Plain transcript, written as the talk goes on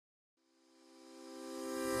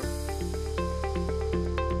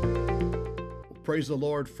Praise the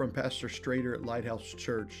Lord from Pastor Strader at Lighthouse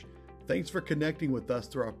Church. Thanks for connecting with us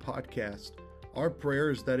through our podcast. Our prayer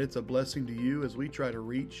is that it's a blessing to you as we try to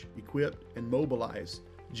reach, equip, and mobilize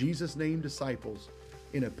Jesus-named disciples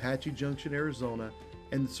in Apache Junction, Arizona,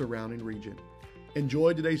 and the surrounding region.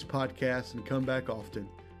 Enjoy today's podcast and come back often.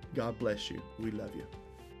 God bless you. We love you.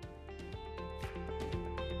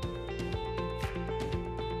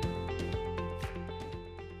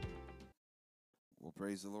 Well,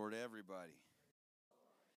 praise the Lord, everybody.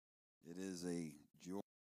 It is a joy.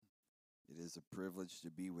 It is a privilege to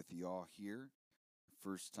be with you all here.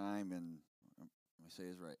 First time in, let me say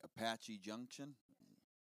this right, Apache Junction.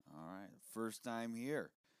 All right, first time here,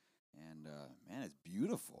 and man, it's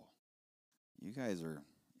beautiful. You guys are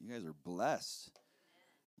blessed.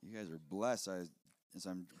 You guys are blessed. As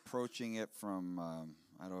I'm approaching it from,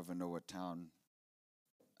 I don't even know what town.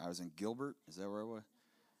 I was in Gilbert. Is that where I was?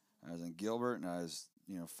 I was in Gilbert, and I was,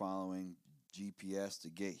 following GPS to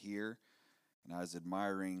get here, and I was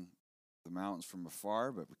admiring the mountains from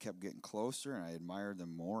afar, but we kept getting closer, and I admired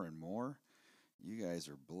them more and more. You guys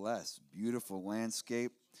are blessed. Beautiful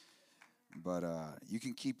landscape, but you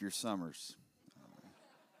can keep your summers.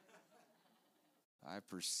 I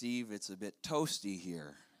perceive it's a bit toasty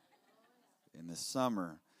here in the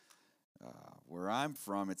summer. Where I'm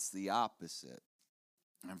from, it's the opposite.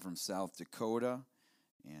 I'm from South Dakota,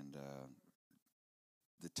 and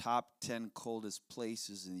the top 10 coldest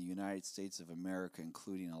places in the United States of America,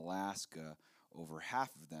 including Alaska, over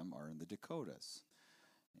half of them are in the Dakotas.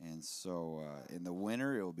 And so in the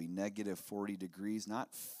winter, it will be negative 40 degrees,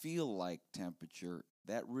 not feel like temperature.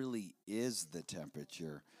 That really is the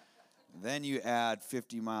temperature. Then you add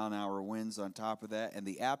 50-mile-an-hour winds on top of that, and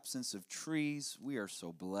the absence of trees. We are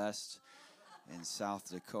so blessed in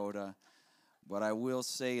South Dakota. But I will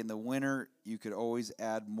say in the winter, you could always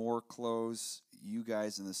add more clothes. You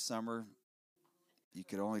guys in the summer, you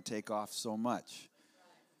could only take off so much.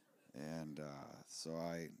 And so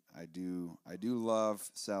I do love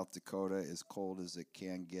South Dakota, as cold as it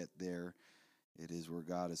can get there. It is where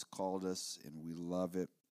God has called us, and we love it.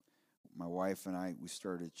 My wife and I, we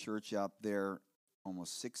started a church out there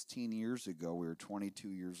almost 16 years ago. We were 22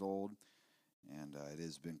 years old, and it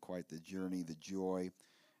has been quite the journey, the joy,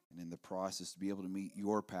 and in the process to be able to meet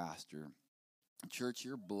your pastor. Church,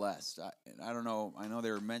 you're blessed. I don't know. I know they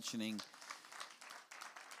were mentioning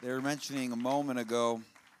a moment ago.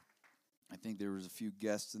 I think there was a few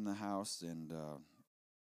guests in the house, and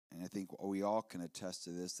I think we all can attest to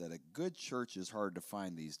this, that a good church is hard to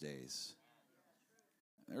find these days.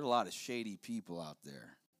 There's a lot of shady people out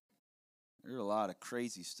there. There's a lot of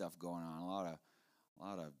crazy stuff going on, a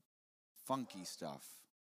lot of funky stuff.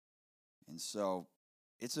 And so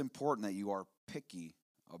it's important that you are picky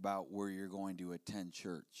about where you're going to attend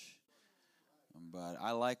church. But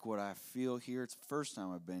I like what I feel here. It's the first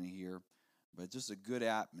time I've been here, but just a good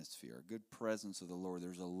atmosphere, a good presence of the Lord.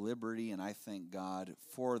 There's a liberty, and I thank God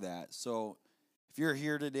for that. So if you're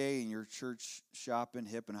here today and you're church shopping,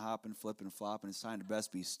 hipping, hopping, flipping, flopping, it's time to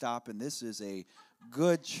best be stopping. This is a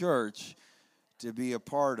good church to be a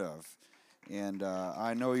part of. And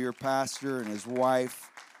I know your pastor and his wife.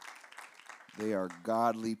 They are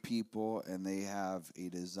godly people, and they have a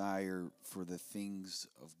desire for the things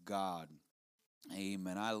of God.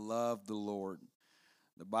 Amen. I love the Lord.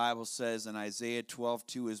 The Bible says in Isaiah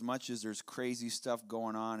 12:2, as much as there's crazy stuff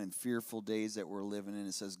going on and fearful days that we're living in,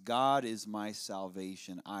 it says, God is my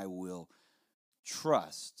salvation. I will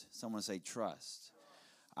trust. Someone say trust.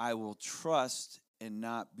 I will trust and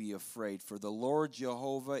not be afraid. For the Lord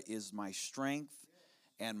Jehovah is my strength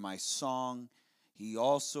and my song. He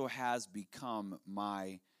also has become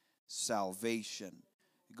my salvation.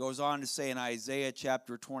 It goes on to say in Isaiah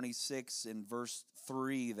chapter 26 in verse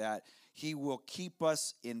 3 that he will keep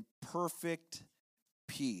us in perfect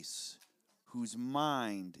peace, whose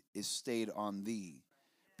mind is stayed on thee,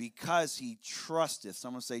 because he trusteth.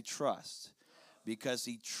 Someone say trust. Because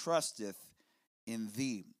he trusteth in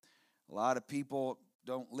thee. A lot of people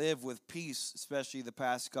don't live with peace, especially the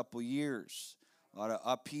past couple years. A lot of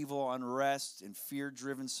upheaval, unrest, and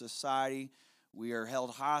fear-driven society. We are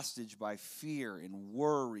held hostage by fear and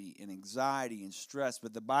worry and anxiety and stress.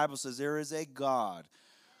 But the Bible says there is a God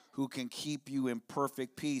who can keep you in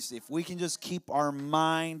perfect peace. If we can just keep our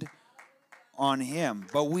mind on him.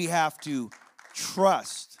 But we have to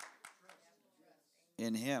trust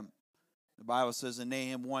in him. The Bible says in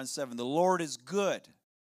Nahum 1:7, the Lord is good,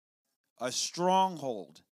 a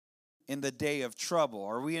stronghold in the day of trouble.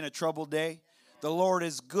 Are we in a troubled day? The Lord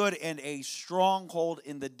is good and a stronghold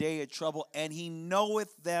in the day of trouble, and he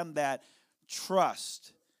knoweth them that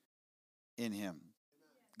trust in him.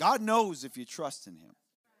 God knows if you trust in him.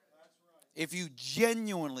 If you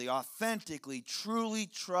genuinely, authentically, truly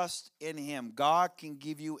trust in Him, God can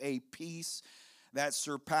give you a peace that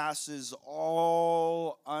surpasses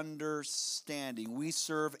all understanding. We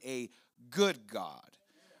serve a good God.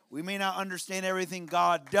 We may not understand everything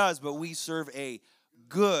God does, but we serve a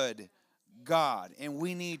good God, and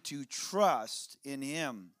we need to trust in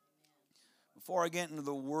Him. Before I get into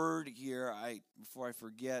the word here, before I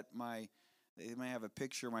forget, they may have a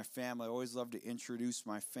picture of my family. I always love to introduce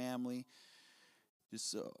my family.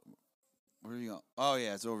 Just where are you going? Oh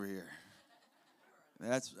yeah, it's over here.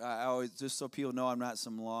 I always, just so people know I'm not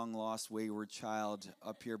some long lost wayward child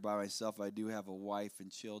up here by myself. I do have a wife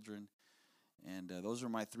and children, and those are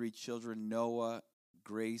my 3 children: Noah,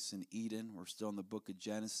 Grace, and Eden. We're still in the book of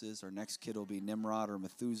Genesis. Our next kid will be Nimrod or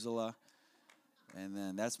Methuselah. And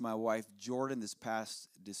then that's my wife, Jordan. This past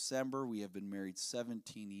December, we have been married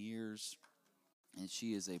 17 years. And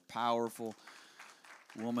she is a powerful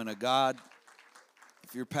woman of God.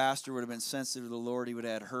 If your pastor would have been sensitive to the Lord, he would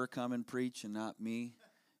have had her come and preach and not me.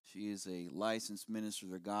 She is a licensed minister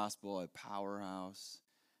of the gospel, a powerhouse.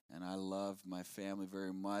 And I love my family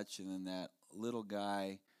very much. And then that little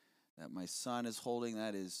guy that my son is holding,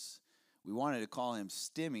 we wanted to call him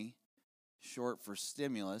Stimmy, short for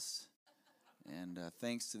stimulus. And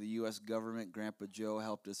thanks to the U.S. government, Grandpa Joe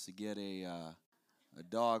helped us to get a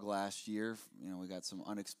dog last year. We got some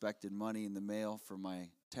unexpected money in the mail for my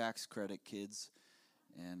tax credit kids.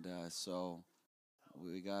 And so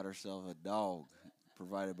we got ourselves a dog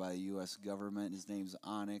provided by the U.S. government. His name's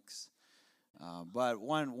Onyx. But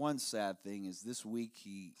one sad thing is this week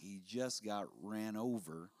he just got ran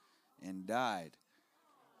over and died.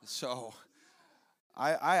 So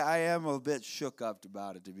I am a bit shook up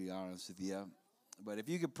about it, to be honest with you. But if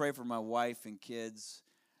you could pray for my wife and kids,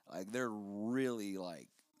 they're really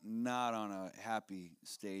not on a happy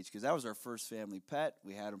stage, because that was our first family pet.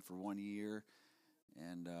 We had him for 1 year,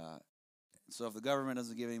 and so if the government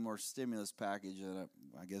doesn't give any more stimulus package,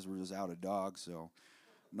 I guess we're just out of dogs. So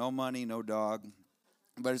no money, no dog,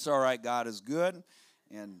 but it's all right. God is good,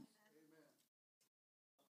 and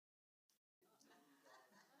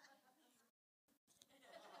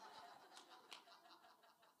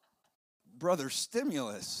Brother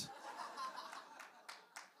Stimulus.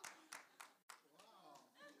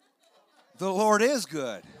 The Lord is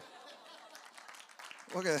good.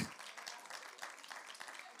 Look at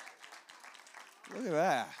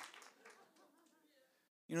that.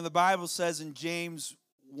 The Bible says in James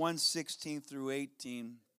 1:16 through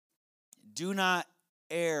 18, "Do not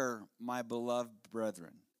err, my beloved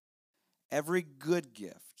brethren. Every good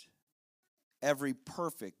gift, every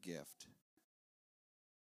perfect gift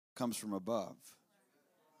comes from above,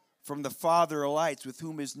 from the Father of lights, with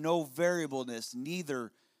whom is no variableness,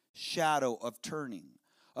 neither shadow of turning.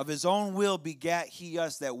 Of His own will begat He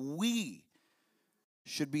us, that we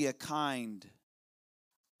should be a kind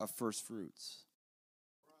of first fruits."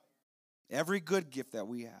 Every good gift that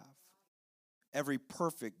we have, every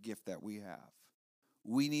perfect gift that we have,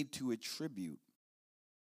 we need to attribute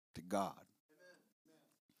to God.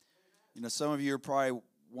 Some of you are probably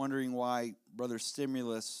wondering why Brother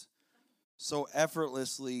Stimulus so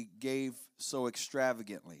effortlessly gave so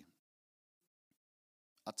extravagantly.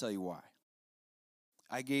 I'll tell you why.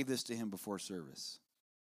 I gave this to him before service.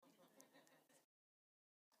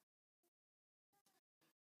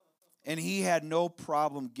 And he had no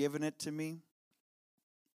problem giving it to me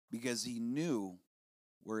because he knew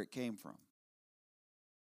where it came from.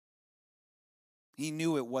 He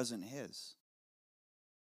knew it wasn't his.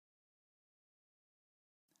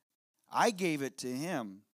 I gave it to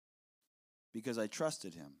him because I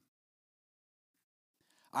trusted him.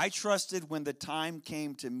 I trusted when the time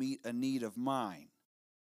came to meet a need of mine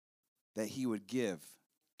that he would give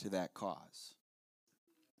to that cause.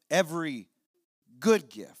 Every good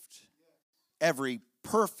gift, every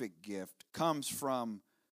perfect gift comes from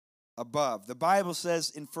above. The Bible says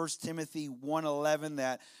in 1 Timothy 1:11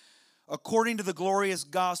 that according to the glorious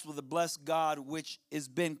gospel of the blessed God, which has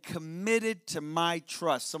been committed to my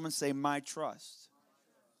trust. Someone say, my trust.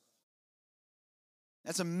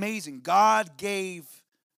 That's amazing. God gave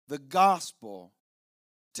the gospel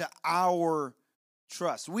to our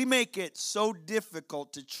trust. We make it so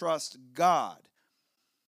difficult to trust God.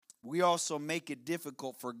 We also make it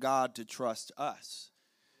difficult for God to trust us.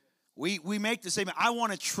 We make the statement, I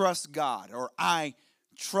want to trust God, or I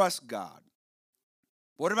trust God.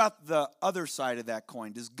 What about the other side of that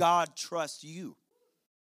coin? Does God trust you?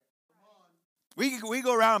 We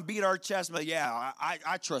go around and beat our chest and be like, yeah,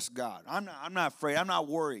 I trust God. I'm not afraid. I'm not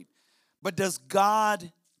worried. But does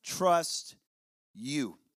God trust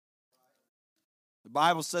you? The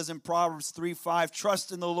Bible says in Proverbs 3:5,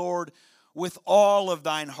 trust in the Lord with all of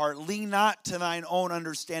thine heart. Lean not to thine own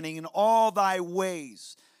understanding. In all thy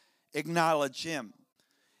ways acknowledge him.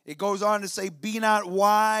 It goes on to say, be not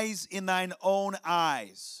wise in thine own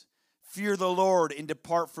eyes. Fear the Lord and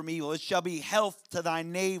depart from evil. It shall be health to thy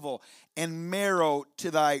navel and marrow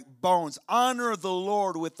to thy bones. Honor the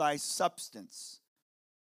Lord with thy substance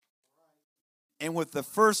and with the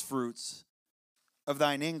first fruits of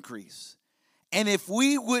thine increase. And if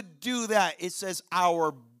we would do that, it says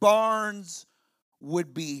our barns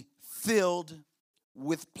would be filled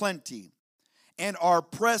with plenty, and our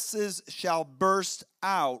presses shall burst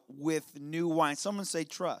out with new wine. Someone say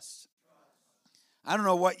trust. I don't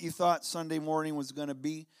know what you thought Sunday morning was going to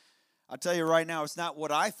be. I'll tell you right now, it's not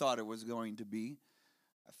what I thought it was going to be.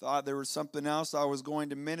 I thought there was something else I was going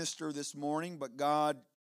to minister this morning, but God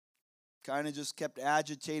kind of just kept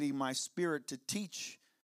agitating my spirit to teach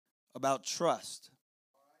about trust.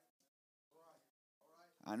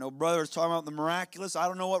 I know brother was talking about the miraculous. I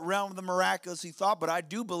don't know what realm of the miraculous he thought, but I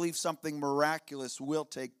do believe something miraculous will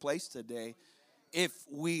take place today if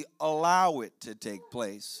we allow it to take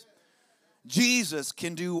place. Jesus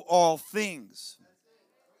can do all things.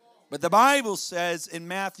 But the Bible says in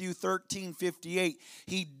Matthew 13:58,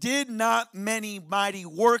 he did not many mighty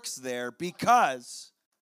works there because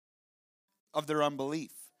of their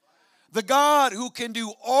unbelief. The God who can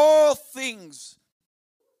do all things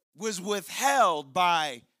was withheld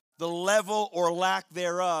by the level or lack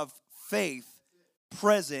thereof faith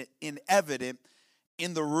present and evident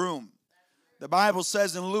in the room. The Bible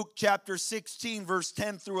says in Luke chapter 16, verse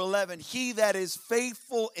 10 through 11, he that is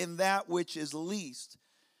faithful in that which is least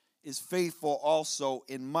is faithful also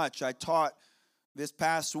in much. I taught this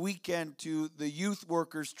past weekend to the youth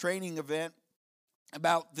workers training event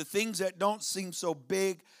about the things that don't seem so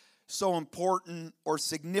big, so important, or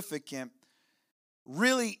significant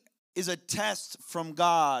really is a test from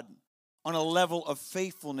God on a level of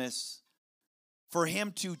faithfulness for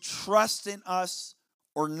him to trust in us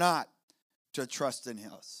or not to trust in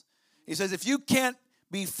us. He says, if you can't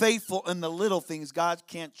be faithful in the little things, God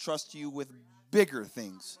can't trust you with bigger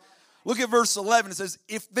things. Look at verse 11. It says,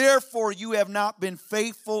 if therefore you have not been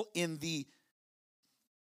faithful in the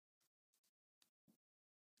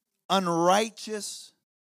unrighteous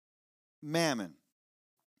mammon.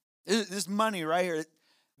 This money right here,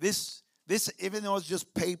 this even though it's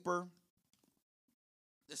just paper,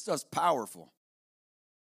 this stuff's powerful.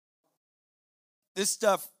 This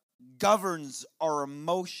stuff governs our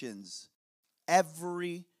emotions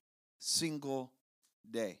every single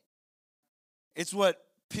day. It's what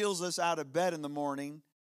peels us out of bed in the morning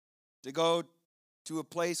to go to a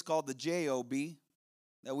place called the JOB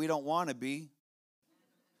that we don't want to be,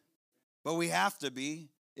 but we have to be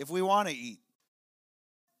if we want to eat.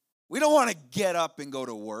 We don't want to get up and go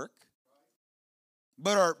to work,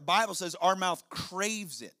 but our Bible says our mouth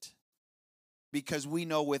craves it because we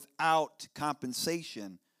know without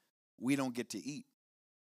compensation, we don't get to eat.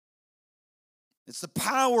 It's the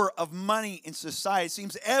power of money in society. It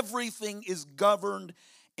seems everything is governed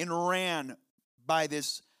and ran by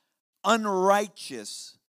this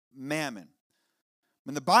unrighteous mammon.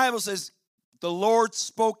 When the Bible says, the Lord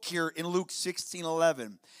spoke here in Luke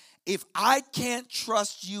 16:11, if I can't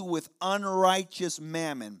trust you with unrighteous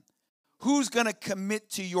mammon, who's going to commit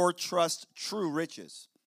to your trust true riches?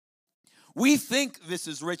 We think this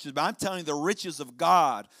is riches, but I'm telling you, the riches of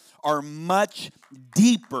God are much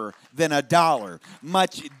deeper than a dollar,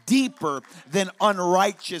 much deeper than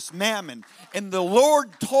unrighteous mammon. And the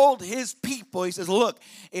Lord told his people, he says, look,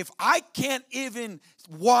 if I can't even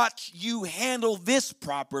watch you handle this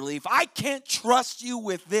properly, if I can't trust you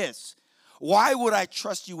with this, why would I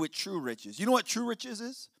trust you with true riches? You know what true riches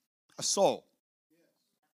is? A soul,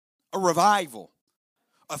 a revival,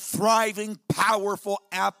 a thriving, powerful,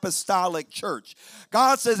 apostolic church.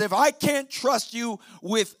 God says, if I can't trust you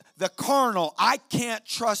with the carnal, I can't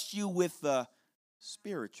trust you with the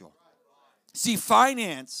spiritual. See,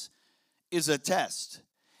 finance is a test.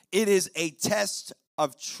 It is a test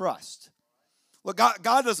of trust. Look, God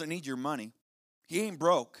doesn't need your money. He ain't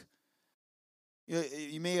broke.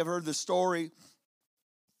 You may have heard the story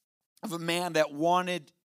of a man that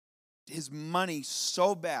wanted his money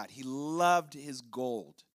so bad. He loved his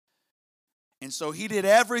gold. And so he did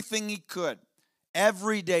everything he could.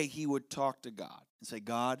 Every day he would talk to God and say,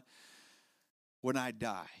 God, when I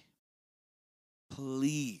die,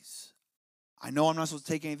 please, I know I'm not supposed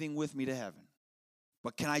to take anything with me to heaven,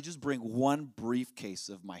 but can I just bring one briefcase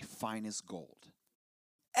of my finest gold?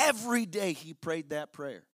 Every day he prayed that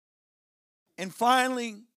prayer. And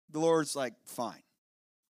finally, the Lord's like, fine,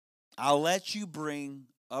 I'll let you bring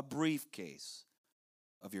a briefcase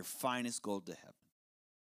of your finest gold to heaven.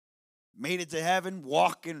 made it to heaven,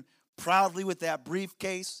 walking proudly with that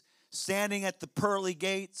briefcase, standing at the pearly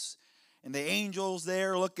gates, and the angels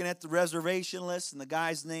there looking at the reservation list, and the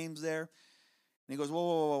guy's name's there. And he goes, whoa,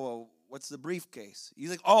 whoa, whoa, whoa, what's the briefcase? He's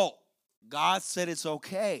like, oh, God said it's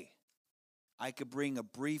okay. I could bring a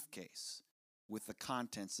briefcase with the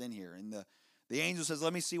contents in here. And the angel says,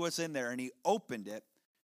 let me see what's in there. And he opened it,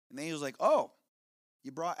 and the angel's like, oh,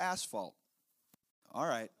 you brought asphalt. All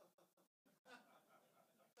right.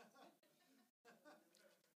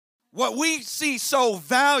 What we see so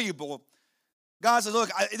valuable, God says, look,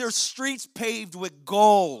 there's streets paved with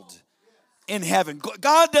gold in heaven.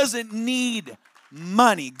 God doesn't need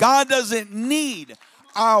money. God doesn't need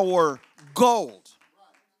our gold.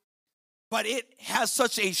 But it has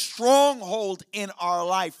such a stronghold in our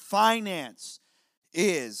life. Finance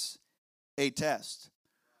is a test.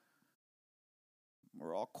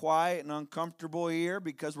 We're all quiet and uncomfortable here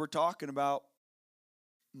because we're talking about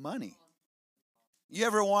money. You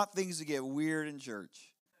ever want things to get weird in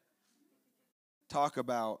church? Talk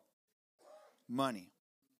about money.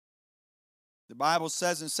 The Bible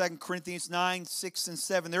says in 2 Corinthians 9, 6, and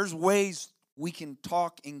 7, there's ways we can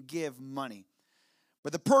talk and give money.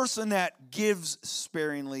 But the person that gives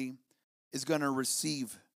sparingly is going to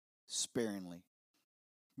receive sparingly.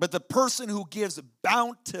 But the person who gives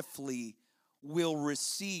bountifully will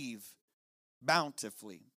receive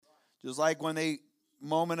bountifully. Just like when they, a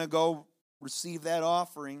moment ago, received that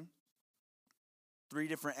offering, 3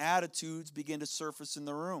 different attitudes begin to surface in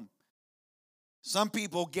the room. Some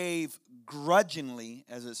people gave grudgingly,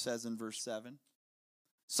 as it says in verse 7.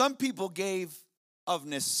 Some people gave of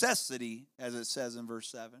necessity, as it says in verse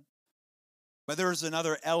 7. But there's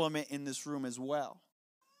another element in this room as well.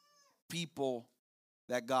 People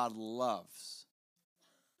that God loves.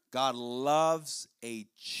 God loves a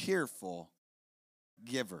cheerful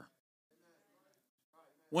giver.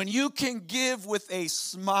 When you can give with a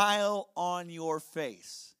smile on your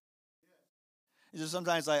face. Just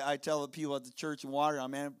sometimes I tell the people at the church in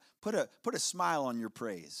Watertown, man, put a smile on your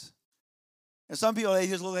praise. And some people, they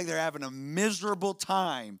just look like they're having a miserable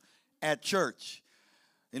time at church.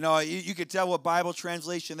 You know, you could tell what Bible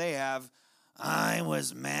translation they have. I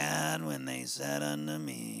was mad when they said unto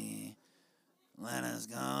me, let us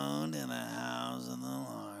go to the house of the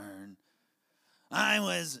Lord. I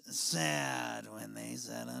was sad when they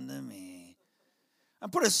said unto me.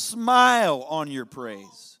 And put a smile on your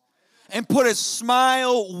praise. And put a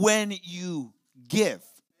smile when you give.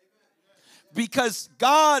 Because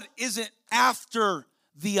God isn't after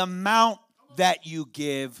the amount that you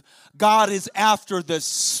give. God is after the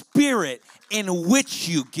spirit in which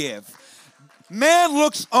you give. Man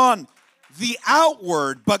looks on the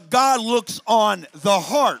outward, but God looks on the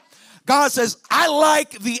heart. God says, I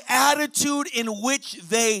like the attitude in which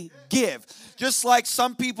they give. Just like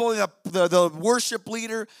some people, the worship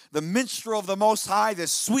leader, the minstrel of the Most High, the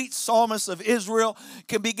sweet psalmist of Israel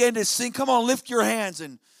can begin to sing. Come on, lift your hands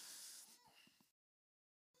and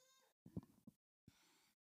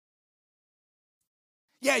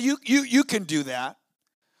yeah, you can do that.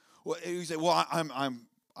 Well, you say, well,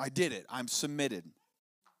 I did it. I'm submitted.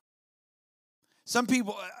 Some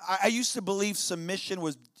people, I used to believe submission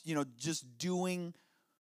was, just doing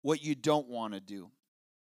what you don't want to do.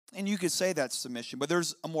 And you could say that's submission, but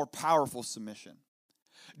there's a more powerful submission.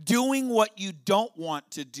 Doing what you don't want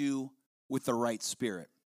to do with the right spirit.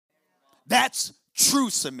 That's true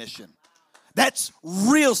submission. That's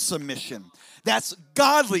real submission. That's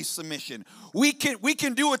godly submission. We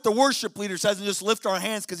can do what the worship leader says and just lift our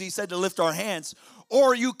hands because he said to lift our hands.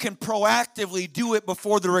 Or you can proactively do it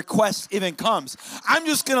before the request even comes. I'm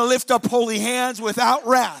just going to lift up holy hands without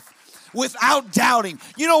wrath, without doubting.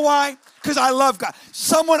 You know why? Because I love God.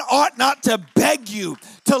 Someone ought not to beg you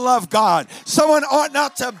to love God. Someone ought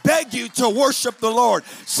not to beg you to worship the Lord.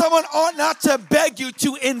 Someone ought not to beg you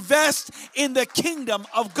to invest in the kingdom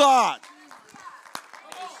of God.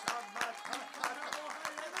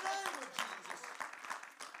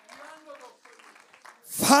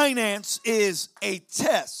 Finance is a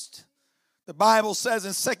test. The Bible says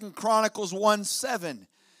in 2 Chronicles 1:7,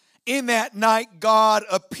 in that night God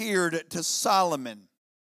appeared to Solomon.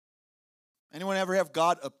 Anyone ever have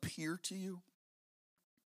God appear to you?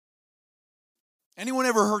 Anyone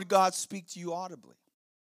ever heard God speak to you audibly?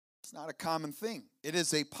 It's not a common thing. It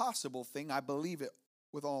is a possible thing. I believe it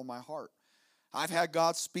with all my heart. I've had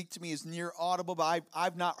God speak to me as near audible, but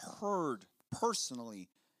I've not heard personally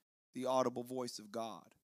the audible voice of God.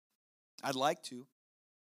 I'd like to.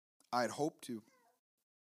 I'd hope to.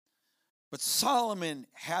 But Solomon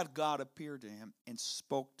had God appear to him and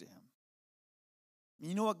spoke to him.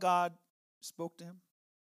 You know what God spoke to him?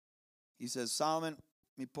 He says, Solomon,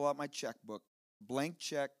 Let me pull out my checkbook. Blank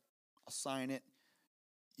check. I'll sign it.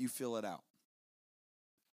 You fill it out.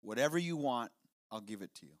 Whatever you want, I'll give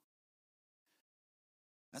it to you.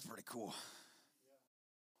 That's pretty cool.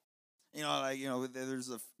 There's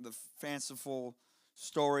the fanciful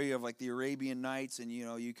story of like the Arabian Nights, and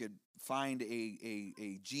you could find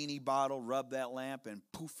a genie bottle, rub that lamp, and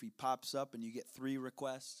poof, he pops up, and you get 3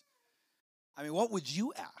 requests. I mean, what would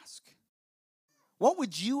you ask? What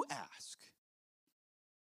would you ask?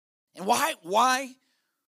 And why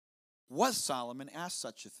was Solomon asked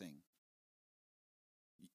such a thing?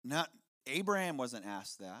 Not Abraham wasn't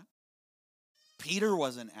asked that. Peter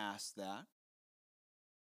wasn't asked that.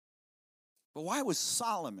 But why was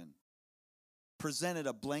Solomon presented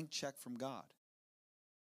a blank check from God?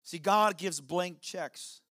 See, God gives blank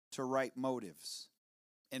checks to right motives,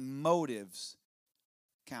 and motives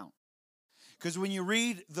count. Because when you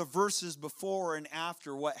read the verses before and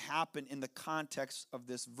after, what happened in the context of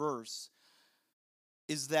this verse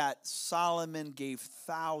is that Solomon gave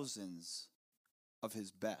thousands of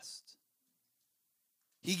his best.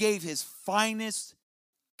 He gave his finest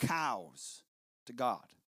cows to God.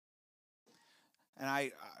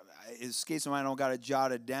 And it escapes my mind, I don't got it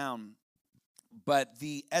jotted down, but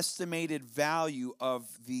the estimated value of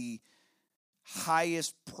the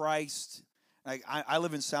highest priced, I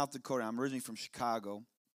live in South Dakota. I'm originally from Chicago.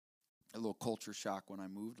 A little culture shock when I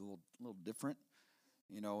moved, a little different.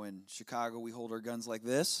 In Chicago, we hold our guns like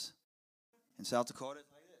this. In South Dakota,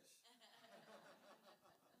 it's like this.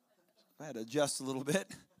 I had to adjust a little bit.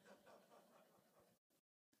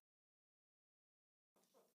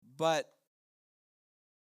 But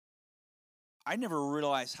I never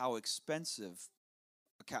realized how expensive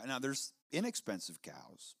a cow. Now, there's inexpensive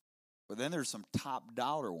cows, but then there's some top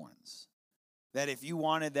dollar ones that if you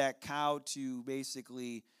wanted that cow to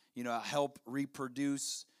basically, help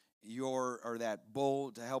reproduce or that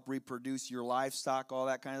bull to help reproduce your livestock, all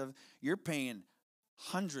that kind of, you're paying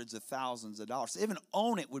hundreds of thousands of dollars. To even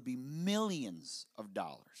own it would be millions of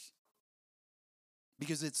dollars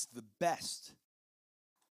because it's the best.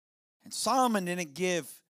 And Solomon didn't give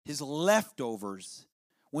his leftovers.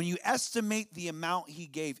 When you estimate the amount he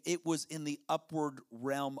gave, it was in the upward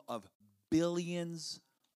realm of billions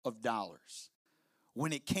of dollars.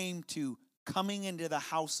 When it came to coming into the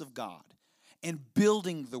house of God and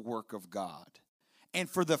building the work of God and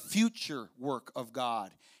for the future work of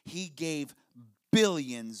God, he gave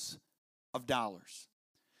billions of dollars.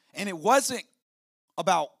 And it wasn't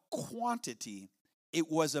about quantity, it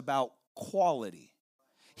was about quality.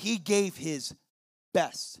 He gave his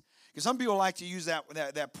best. Because some people like to use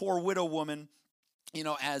that poor widow woman,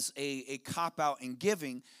 as a cop-out in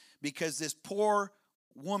giving, because this poor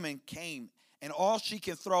woman came and all she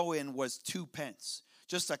could throw in was 2 pence,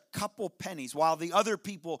 just a couple pennies, while the other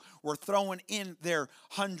people were throwing in their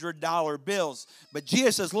 $100 bills. But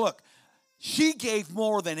Jesus says, look, she gave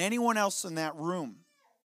more than anyone else in that room.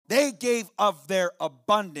 They gave of their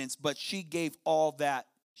abundance, but she gave all that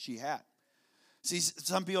she had. See,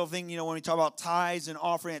 some people think, when we talk about tithes and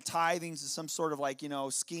offering, tithing is some sort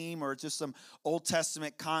of scheme or just some Old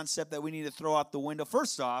Testament concept that we need to throw out the window.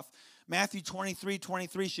 First off, Matthew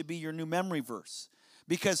 23:23 should be your new memory verse,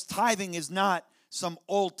 because tithing is not some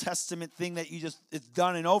Old Testament thing that it's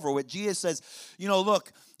done and over with. Jesus says,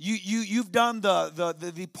 look, you've done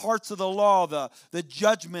the parts of the law, the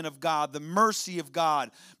judgment of God, the mercy of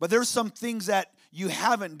God, but there's some things that you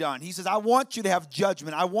haven't done. He says, I want you to have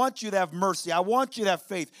judgment. I want you to have mercy. I want you to have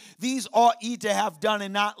faith. These ought ye to have done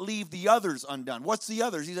and not leave the others undone. What's the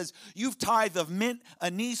others? He says, you've tithed of mint,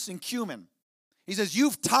 anise, and cumin. He says,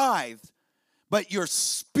 you've tithed, but your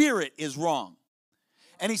spirit is wrong.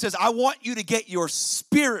 And he says, I want you to get your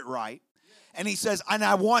spirit right. And he says, and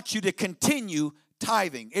I want you to continue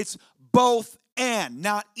tithing. It's both and,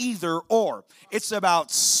 not either or. It's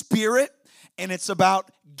about spirit and it's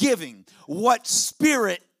about giving. What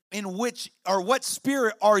spirit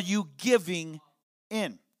are you giving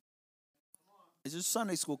in? It's a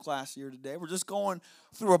Sunday school class here today. We're just going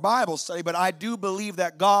through a Bible study, but I do believe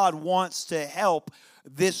that God wants to help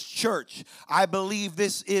this church. I believe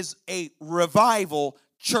this is a revival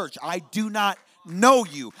church. I do not know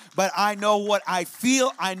you, but I know what I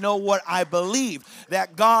feel. I know what I believe,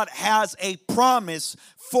 that God has a promise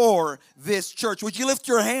for this church. Would you lift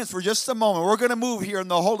your hands for just a moment? We're going to move here in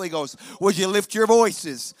the Holy Ghost. Would you lift your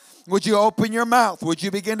voices? Would you open your mouth? Would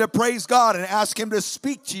you begin to praise God and ask Him to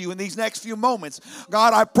speak to you in these next few moments?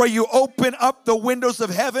 God, I pray you open up the windows of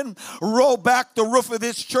heaven, roll back the roof of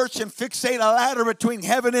this church and fixate a ladder between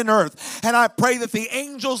heaven and earth. And I pray that the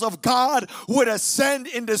angels of God would ascend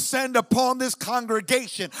and descend upon this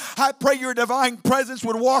congregation. I pray your divine presence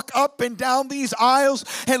would walk up and down these aisles.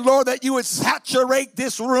 And Lord, that you would saturate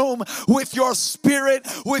this room with your spirit,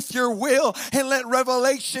 with your will, and let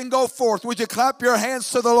revelation go forth. Would you clap your hands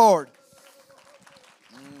to the Lord?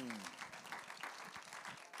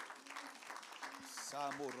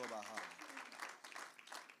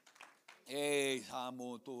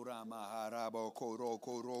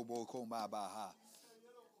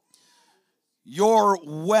 Your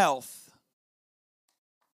wealth.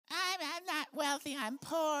 I'm not wealthy, I'm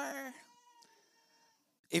poor.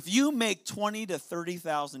 If you make $20,000 to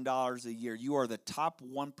 $30,000 a year, you are the top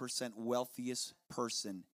 1% wealthiest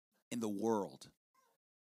person in the world.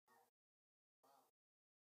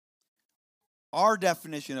 Our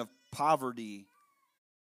definition of poverty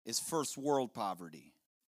is first world poverty,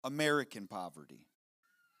 American poverty.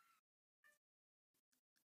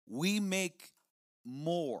 We make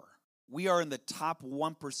more. We are in the top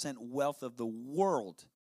 1% wealth of the world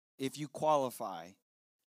if you qualify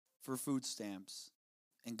for food stamps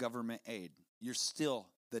and government aid. You're still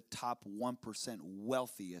the top 1%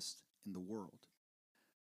 wealthiest in the world.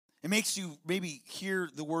 It makes you maybe hear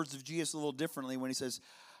the words of Jesus a little differently when he says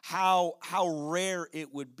how rare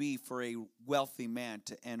it would be for a wealthy man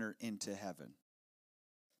to enter into heaven.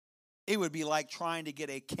 It would be like trying to get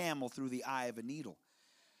a camel through the eye of a needle.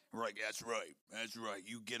 We're like, that's right.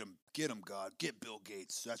 You get him, God. Get Bill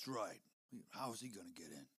Gates. That's right. How is he going to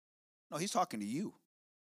get in? No, he's talking to you.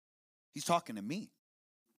 He's talking to me.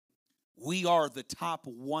 We are the top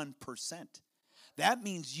 1%. That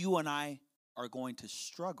means you and I are going to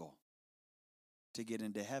struggle to get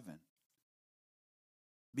into heaven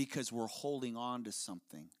because we're holding on to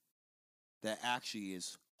something that actually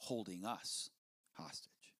is holding us hostage.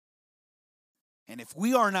 And if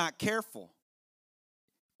we are not careful,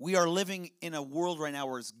 we are living in a world right now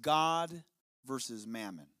where it's God versus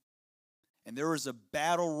mammon. And there is a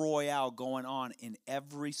battle royale going on in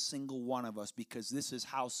every single one of us because this is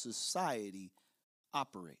how society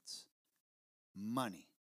operates. Money,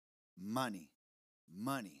 money,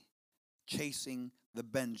 money. Chasing the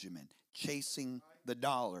Benjamin, chasing the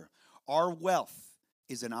dollar. Our wealth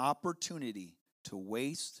is an opportunity to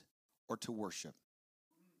waste or to worship.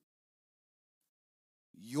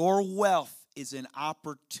 Your wealth is an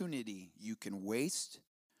opportunity you can waste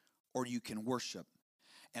or you can worship.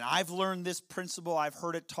 And I've learned this principle, I've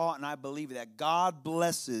heard it taught, and I believe that God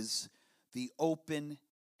blesses the open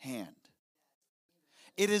hand.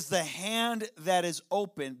 It is the hand that is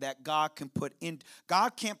open that God can put in.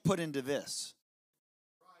 God can't put into this,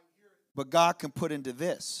 but God can put into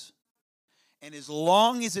this. And as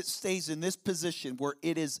long as it stays in this position where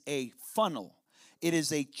it is a funnel, it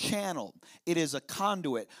is a channel, it is a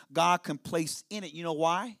conduit, God can place in it. You know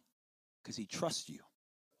why? Because He trusts you.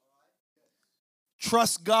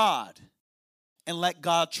 Trust God and let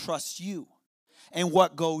God trust you. And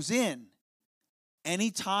what goes in,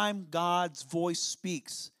 anytime God's voice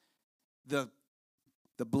speaks, the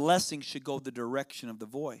blessing should go the direction of the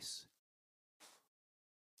voice.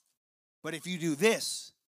 But if you do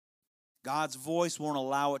this, God's voice won't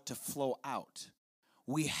allow it to flow out.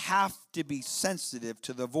 We have to be sensitive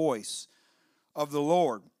to the voice of the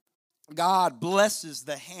Lord. God blesses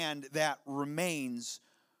the hand that remains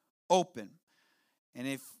open. And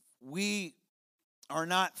if we are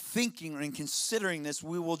not thinking and considering this,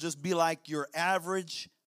 we will just be like your average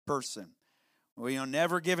person. Well,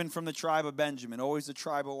 never given from the tribe of Benjamin, always the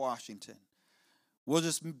tribe of Washington. We'll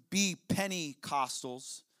just be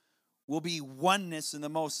Pentecostals. We'll be oneness in the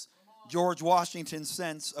most George Washington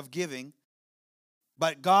sense of giving.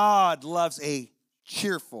 But God loves a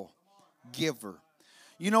cheerful giver.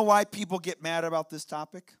 You know why people get mad about this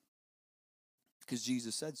topic? Because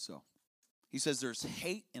Jesus said so. He says there's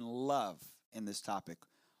hate and love in this topic.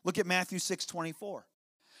 Look at Matthew 6:24.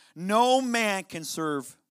 No man can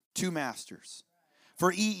serve two masters,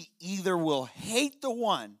 for he either will hate the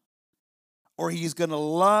one or he's going to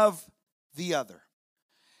love the other.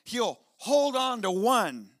 He'll hold on to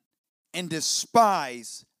one and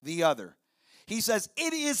despise the other. He says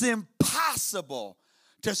it is impossible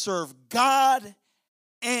to serve God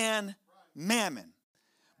and mammon.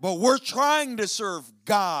 But we're trying to serve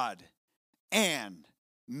God and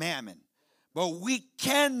mammon. But we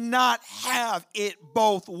cannot have it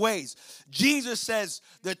both ways. Jesus says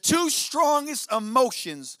the two strongest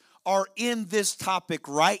emotions are in this topic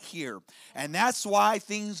right here. And that's why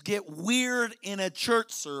things get weird in a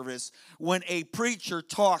church service when a preacher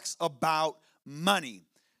talks about money.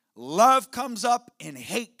 Love comes up and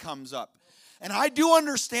hate comes up. And I do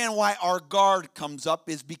understand why our guard comes up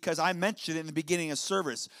is because I mentioned in the beginning of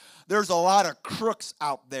service, there's a lot of crooks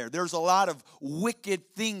out there. There's a lot of wicked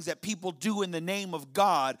things that people do in the name of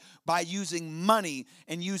God by using money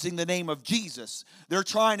and using the name of Jesus. They're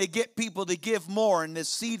trying to get people to give more in this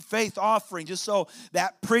seed faith offering just so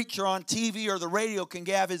that preacher on TV or the radio can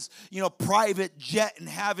have his, private jet and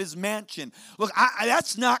have his mansion. Look,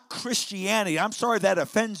 that's not Christianity. I'm sorry if that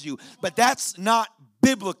offends you, but that's not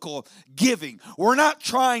biblical giving. We're not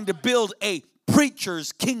trying to build a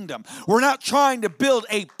preacher's kingdom. We're not trying to build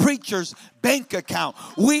a preacher's bank account.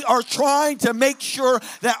 We are trying to make sure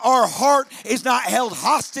that our heart is not held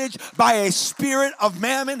hostage by a spirit of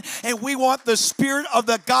mammon, and we want the spirit of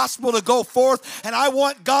the gospel to go forth. And I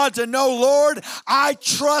want God to know, Lord, I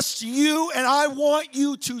trust you, and I want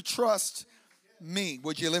you to trust me.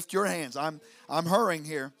 Would you lift your hands? I'm hurrying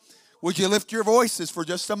here. Would you lift your voices for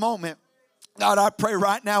just a moment? God, I pray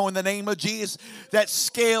right now in the name of Jesus that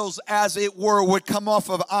scales, as it were, would come off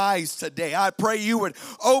of eyes today. I pray you would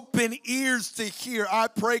open ears to hear. I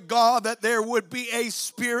pray, God, that there would be a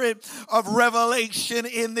spirit of revelation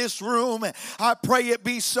in this room. I pray it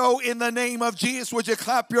be so in the name of Jesus. Would you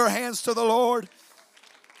clap your hands to the Lord?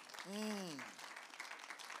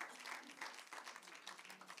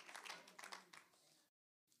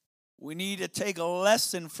 We need to take a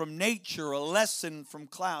lesson from nature, a lesson from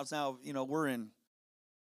clouds. Now, we're in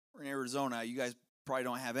Arizona. You guys probably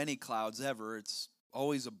don't have any clouds ever. It's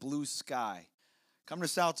always a blue sky. Come to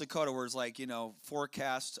South Dakota where it's like,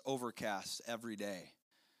 forecast, overcast every day.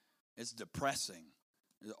 It's depressing.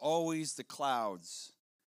 There's always the clouds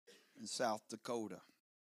in South Dakota.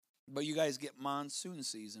 But you guys get monsoon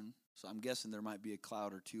season, so I'm guessing there might be a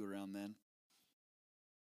cloud or two around then.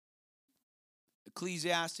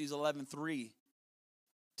 Ecclesiastes 11:3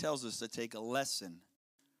 tells us to take a lesson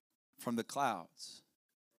from the clouds.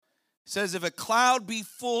 It says, if a cloud be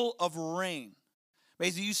full of rain,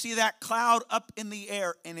 basically you see that cloud up in the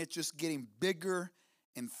air and it's just getting bigger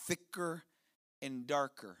and thicker and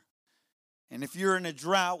darker. And if you're in a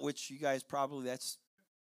drought, which you guys probably, that's,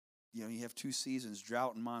 you have two seasons,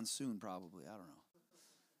 drought and monsoon probably, I don't know.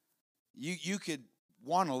 You could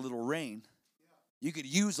want a little rain. You could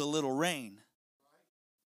use a little rain.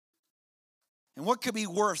 And what could be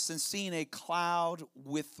worse than seeing a cloud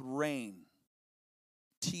with rain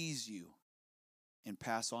tease you and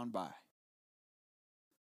pass on by?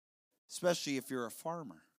 Especially if you're a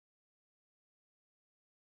farmer.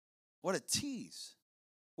 What a tease.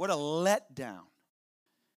 What a letdown.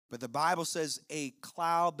 But the Bible says a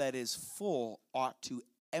cloud that is full ought to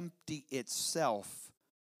empty itself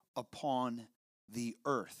upon the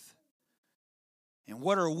earth. And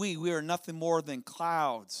what are we? We are nothing more than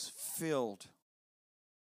clouds filled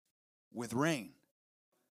with rain.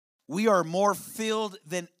 We are more filled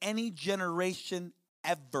than any generation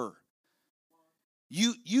ever.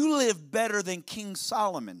 You live better than King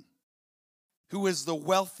Solomon, who is the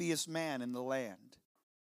wealthiest man in the land.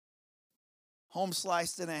 Home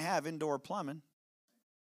Slice didn't have indoor plumbing.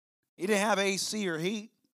 He didn't have AC or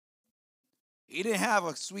heat. He didn't have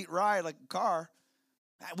a sweet ride like a car.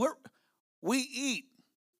 We eat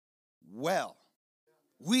well.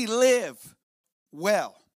 We live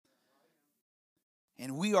well.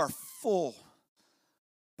 And we are full.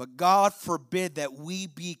 But God forbid that we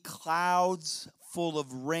be clouds full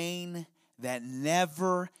of rain that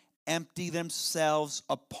never empty themselves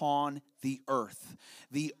upon the earth.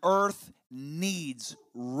 The earth needs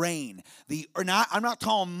rain. I'm not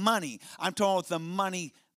talking money. I'm talking what the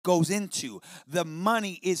money goes into. The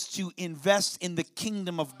money is to invest in the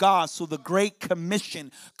kingdom of God so the Great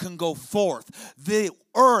Commission can go forth. The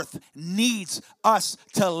earth needs us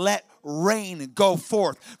to let rain go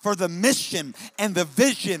forth for the mission and the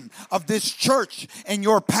vision of this church and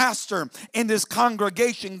your pastor in this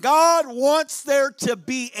congregation. God wants there to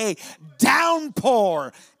be a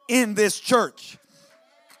downpour in this church.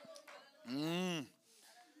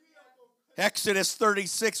 Exodus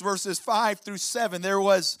 36 verses 5 through 7, there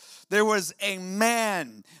was a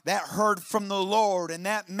man that heard from the Lord, and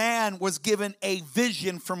that man was given a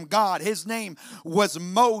vision from God. His name was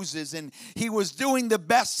Moses, and he was doing the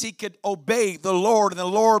best he could obey the Lord, and the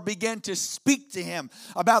Lord began to speak to him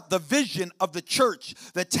about the vision of the church,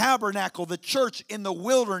 the tabernacle, the church in the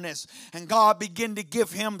wilderness, and God began to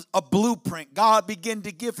give him a blueprint. God began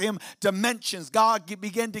to give him dimensions. God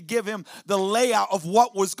began to give him the layout of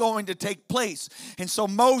what was going to take place. And so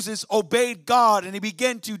Moses obeyed God, and he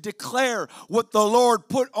began to declare what the Lord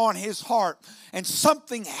put on his heart. And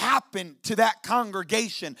something happened to that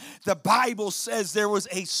congregation. The Bible says there was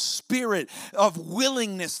a spirit of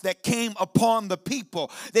willingness that came upon the people.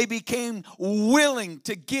 They became willing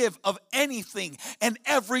to give of anything and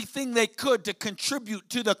everything they could to contribute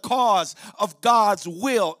to the cause of God's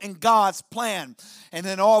will and God's plan. And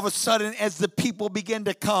then all of a sudden, as the people began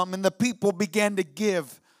to come and the people began to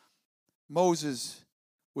give, Moses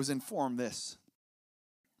was informed this.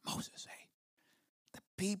 Moses, hey, the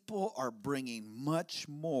people are bringing much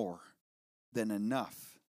more than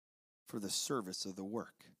enough for the service of the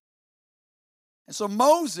work. And so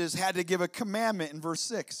Moses had to give a commandment in verse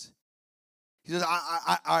 6. He says,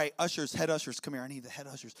 all right, ushers, head ushers, come here. I need the head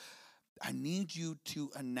ushers. I need you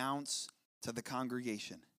to announce to the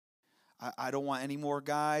congregation. I don't want any more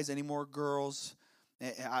guys, any more girls.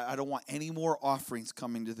 I don't want any more offerings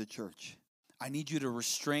coming to the church. I need you to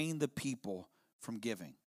restrain the people from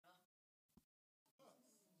giving.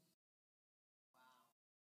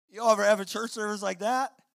 You ever have a church service like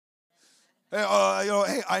that? Hey,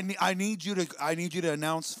 I need you to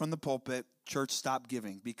announce from the pulpit, church, stop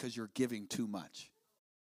giving because you're giving too much.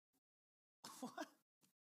 What?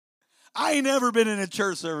 I ain't never been in a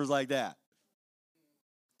church service like that.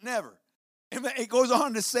 Never. It goes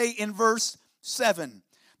on to say in verse 7,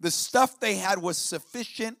 the stuff they had was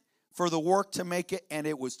sufficient for the work to make it, and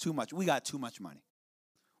it was too much. We got too much money.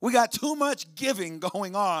 We got too much giving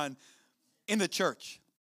going on in the church.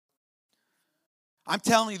 I'm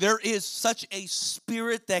telling you, there is such a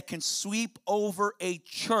spirit that can sweep over a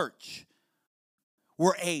church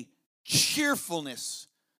where a cheerfulness,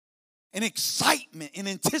 an excitement, an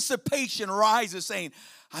anticipation rises saying,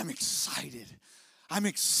 I'm excited. I'm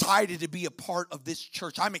excited to be a part of this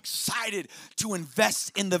church. I'm excited to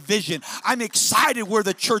invest in the vision. I'm excited where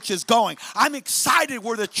the church is going. I'm excited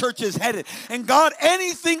where the church is headed. And God,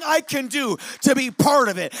 anything I can do to be part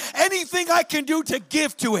of it, anything I can do to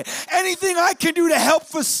give to it, anything I can do to help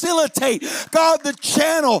facilitate, God, the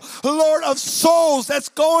channel, Lord, of souls that's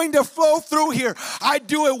going to flow through here. I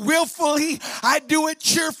do it willfully, I do it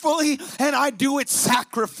cheerfully, and I do it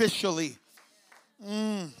sacrificially.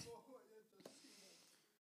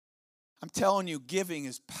 I'm telling you, giving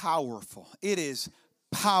is powerful. It is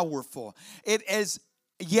powerful. It is,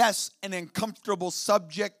 yes, an uncomfortable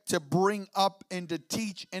subject to bring up and to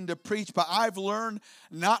teach and to preach, but I've learned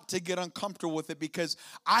not to get uncomfortable with it because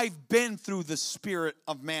I've been through the spirit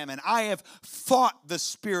of mammon. I have fought the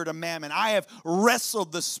spirit of mammon. I have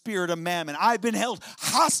wrestled the spirit of mammon. I've been held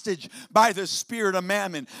hostage by the spirit of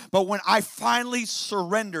mammon. But when I finally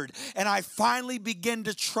surrendered and I finally began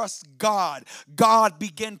to trust God, God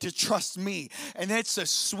began to trust me. And it's a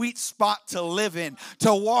sweet spot to live in,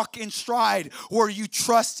 to walk in stride where you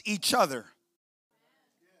trust each other.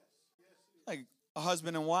 Like a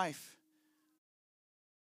husband and wife.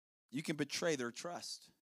 You can betray their trust.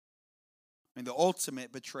 I mean, the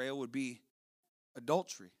ultimate betrayal would be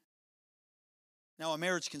adultery. Now, a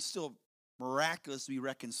marriage can still miraculously be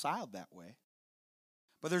reconciled that way.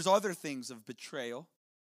 But there's other things of betrayal.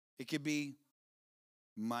 It could be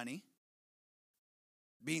money,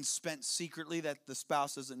 being spent secretly that the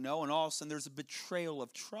spouse doesn't know, and all of a sudden there's a betrayal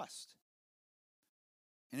of trust.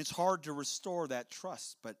 And it's hard to restore that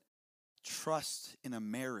trust, but trust in a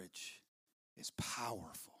marriage is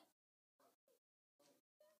powerful.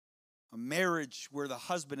 A marriage where the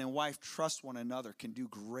husband and wife trust one another can do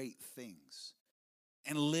great things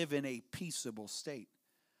and live in a peaceable state.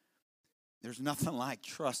 There's nothing like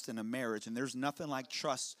trust in a marriage, and there's nothing like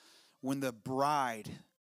trust when the bride,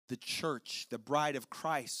 the church, the bride of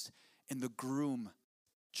Christ, and the groom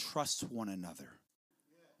trust one another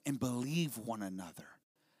and believe one another.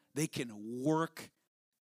 They can work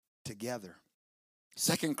together.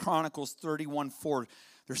 2 Chronicles 31:4,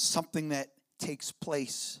 there's something that takes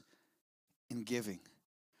place in giving.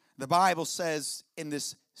 The Bible says in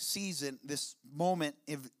this season, this moment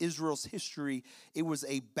of Israel's history, it was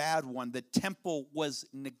a bad one. The temple was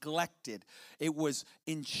neglected. It was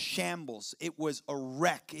in shambles. It was a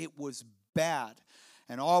wreck. It was bad.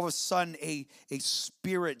 And all of a sudden, a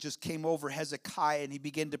spirit just came over Hezekiah, and he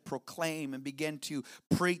began to proclaim and began to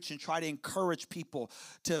preach and try to encourage people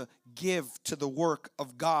to give to the work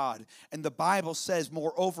of God. And the Bible says,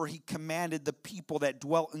 moreover, he commanded the people that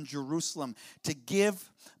dwelt in Jerusalem to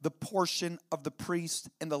give the portion of the priests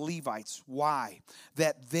and the Levites. Why?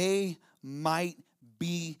 That they might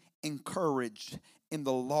be encouraged in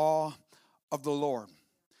the law of the Lord.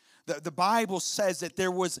 the Bible says that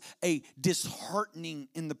there was a disheartening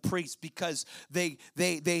in the priests because they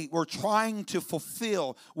were trying to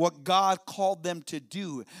fulfill what God called them to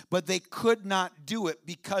do, but they could not do it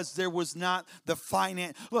because there was not the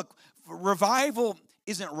finance. Look, revival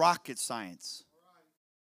isn't rocket science,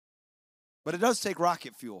 but it does take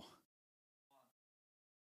rocket fuel.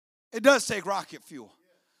 It does take rocket fuel.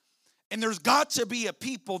 And there's got to be a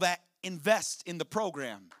people that invest in the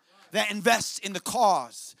program, that invest in the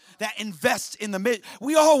cause, that invest in the mission.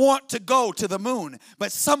 We all want to go to the moon,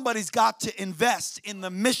 but somebody's got to invest in the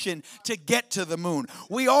mission to get to the moon.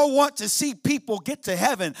 We all want to see people get to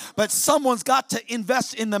heaven, but someone's got to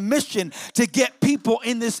invest in the mission to get people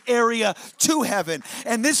in this area to heaven.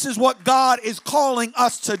 And this is what God is calling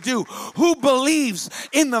us to do. Who believes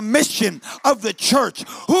in the mission of the church?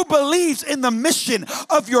 Who believes in the mission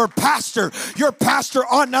of your pastor? Your pastor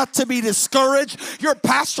ought not to be discouraged. Your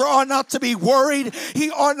pastor ought not to be worried.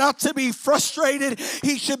 He ought not to be frustrated.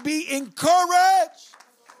 He should be encouraged.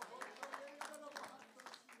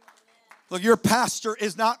 Look, your pastor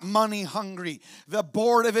is not money hungry. The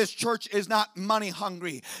board of his church is not money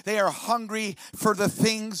hungry. They are hungry for the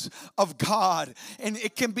things of God. And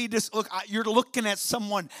it can be just, look, you're looking at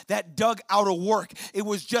someone that dug out of work. It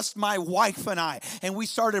was just my wife and I. And we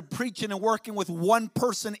started preaching and working with one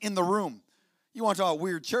person in the room. You want to talk about a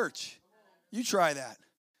weird church? You try that.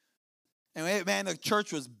 And man, the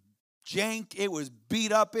church was jank. It was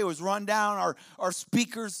beat up. It was run down. Our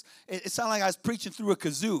speakers, it sounded like I was preaching through a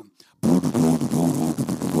kazoo.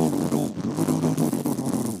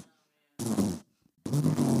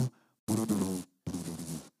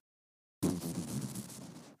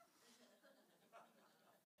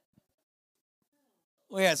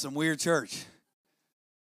 We had some weird church.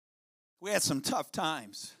 We had some tough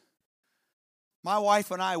times. My wife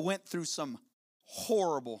and I went through some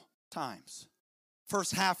horrible times.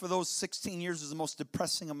 First half of those 16 years was the most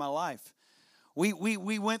depressing of my life. We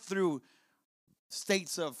went through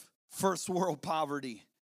states of first world poverty.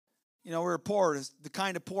 You know, we were poor. It's the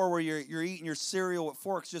kind of poor where you're eating your cereal with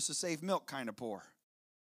forks just to save milk kind of poor.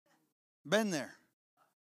 Been there.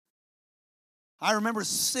 I remember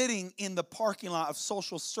sitting in the parking lot of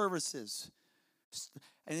social services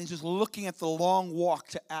and then just looking at the long walk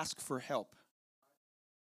to ask for help.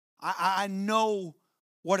 I know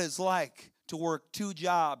what it's like to work 2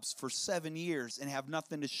 jobs for 7 years and have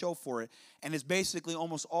nothing to show for it. And it's basically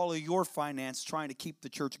almost all of your finance trying to keep the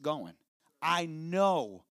church going. I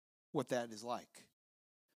know what that is like.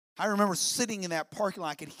 I remember sitting in that parking lot.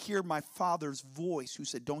 I could hear my father's voice who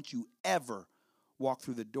said, don't you ever walk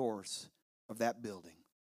through the doors of that building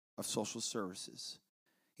of social services.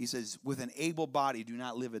 He says, with an able body, do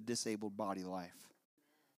not live a disabled body life.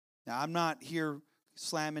 Now, I'm not here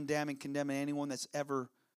slamming, damning, condemning anyone that's ever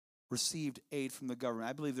received aid from the government.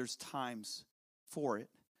 I believe there's times for it.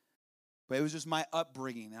 But it was just my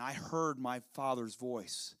upbringing, and I heard my father's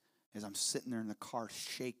voice as I'm sitting there in the car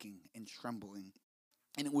shaking and trembling.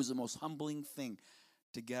 And it was the most humbling thing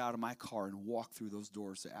to get out of my car and walk through those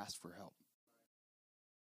doors to ask for help.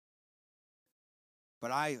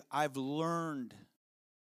 But I've learned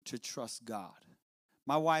to trust God.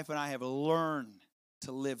 My wife and I have learned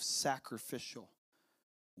to live sacrificial,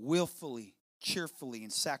 willfully, cheerfully,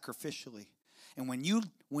 and sacrificially. And when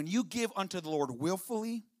you give unto the Lord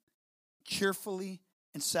willfully, cheerfully,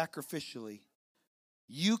 and sacrificially,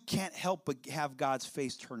 you can't help but have God's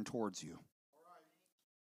face turned towards you.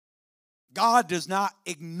 God does not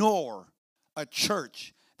ignore a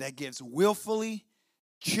church that gives willfully,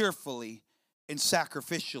 cheerfully, and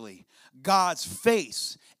sacrificially. God's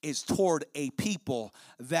face is toward a people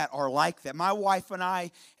that are like that. My wife and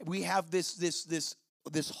I, we have this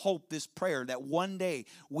hope, this prayer that one day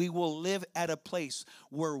we will live at a place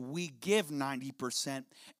where we give 90%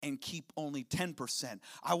 and keep only 10%.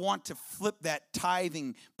 I want to flip that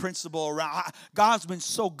tithing principle around. God's been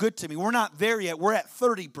so good to me. We're not there yet. We're at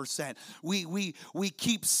 30%. We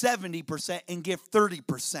keep 70% and give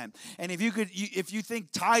 30%. And if you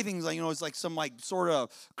think tithing, like, it's like some like sort of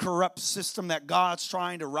corrupt system that God's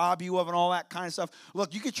trying to rob you of and all that kind of stuff.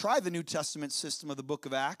 Look, you could try the New Testament system of the book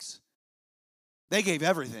of Acts. They gave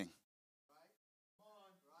everything.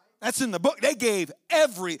 That's in the book.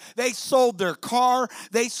 They sold their car.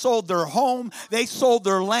 They sold their home. They sold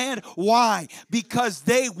their land. Why? Because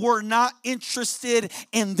they were not interested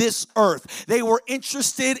in this earth. They were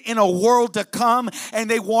interested in a world to come, and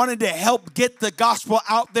they wanted to help get the gospel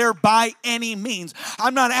out there by any means.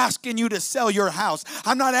 I'm not asking you to sell your house.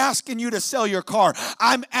 I'm not asking you to sell your car.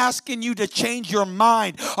 I'm asking you to change your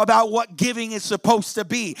mind about what giving is supposed to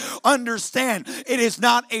be. Understand, it is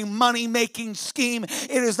not a money-making scheme.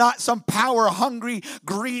 It is not not some power-hungry,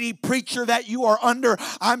 greedy preacher that you are under.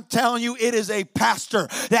 I'm telling you, it is a pastor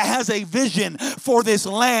that has a vision for this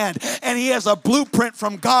land, and he has a blueprint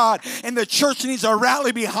from God, and the church needs to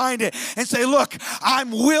rally behind it and say, look,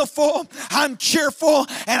 I'm willful, I'm cheerful,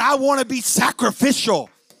 and I want to be sacrificial.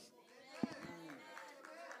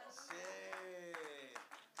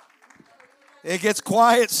 It gets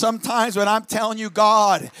quiet sometimes, but I'm telling you,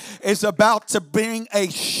 God is about to bring a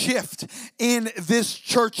shift in this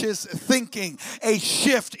church's thinking, a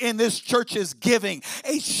shift in this church's giving,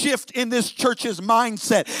 a shift in this church's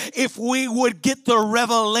mindset. If we would get the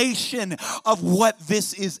revelation of what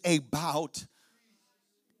this is about.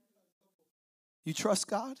 You trust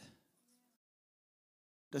God?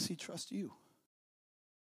 Does He trust you?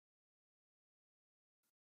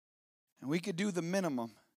 And we could do the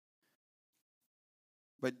minimum.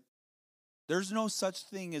 But there's no such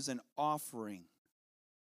thing as an offering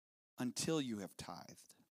until you have tithed.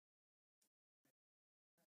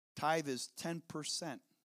 Tithe is 10%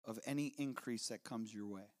 of any increase that comes your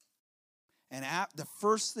way. And the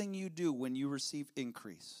first thing you do when you receive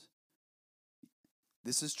increase,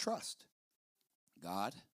 this is trust.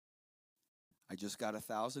 God, I just got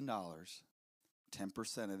 $1,000.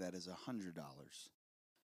 10% of that is $100.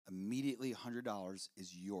 Immediately $100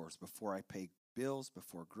 is yours before I pay bills,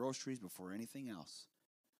 before groceries, before anything else.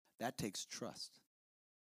 That takes trust.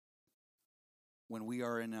 When we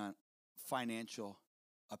are in a financial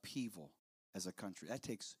upheaval as a country, that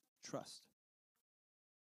takes trust.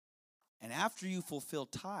 And after you fulfill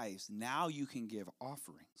tithes, now you can give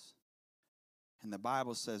offerings. And the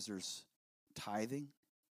Bible says there's tithing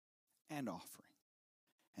and offering.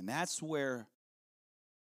 And that's where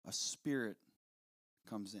a spirit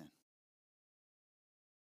comes in.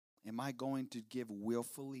 Am I going to give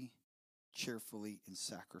willfully, cheerfully, and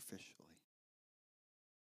sacrificially?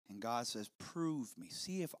 And God says, prove me.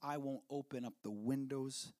 See if I won't open up the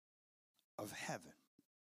windows of heaven.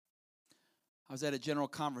 I was at a general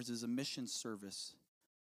conference as a mission service.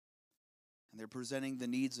 And they're presenting the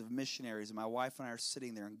needs of missionaries. And my wife and I are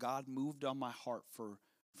sitting there. And God moved on my heart for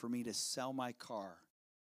me to sell my car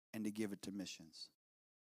and to give it to missions.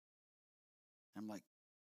 I'm like,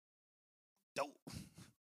 dope.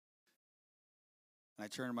 And I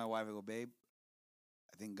turn to my wife and go, babe,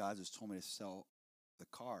 I think God just told me to sell the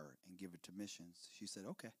car and give it to missions. She said,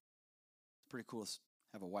 okay. It's pretty cool to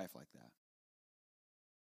have a wife like that.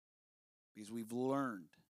 Because we've learned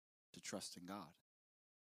to trust in God.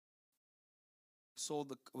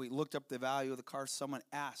 We looked up the value of the car. Someone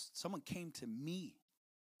came to me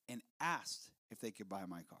and asked if they could buy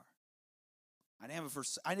my car. I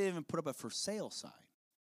didn't even put up a for sale sign.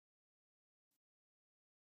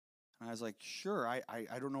 And I was like, sure, I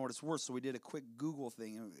don't know what it's worth. So we did a quick Google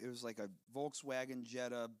thing. It was like a Volkswagen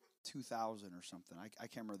Jetta 2000 or something. I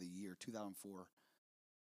can't remember the year, 2004.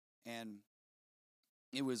 And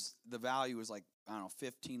the value was like, I don't know,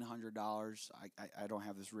 $1,500. I don't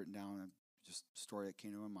have this written down. Just a story that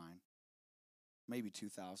came to my mind. Maybe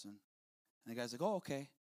 2000. And the guy's like, oh, okay.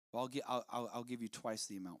 Well, I'll give you twice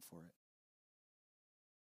the amount for it.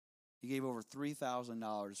 He gave over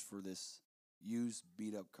 $3,000 for this used,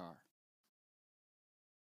 beat-up car.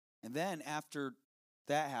 And then after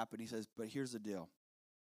that happened, he says, but here's the deal.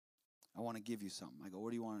 I want to give you something. I go, what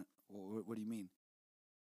do you want? What do you mean?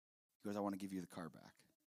 He goes, I want to give you the car back.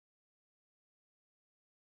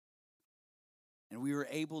 And we were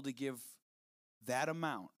able to give that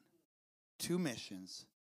amount to missions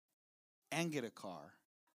and get a car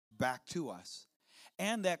back to us.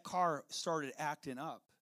 And that car started acting up.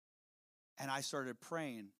 And I started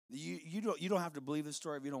praying. You don't have to believe this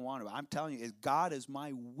story if you don't want to. I'm telling you, God is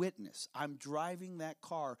my witness. I'm driving that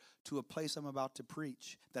car to a place I'm about to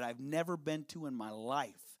preach that I've never been to in my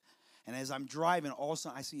life. And as I'm driving, all of a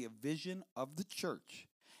sudden I see a vision of the church.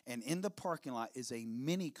 And in the parking lot is a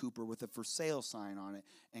Mini Cooper with a for sale sign on it.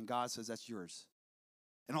 And God says, that's yours.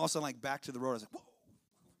 And all of a sudden, like back to the road, I was like, whoa.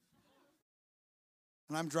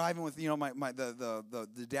 And I'm driving with,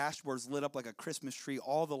 the dashboard's lit up like a Christmas tree.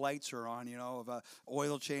 All the lights are on, of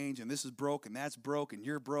oil change, and this is broke, and that's broke, and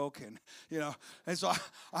you're broke, and, And so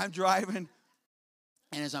I'm driving,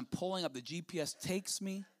 and as I'm pulling up, the GPS takes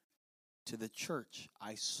me to the church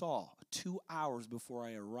I saw 2 hours before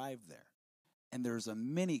I arrived there. And there's a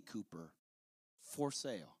Mini Cooper for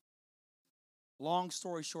sale. Long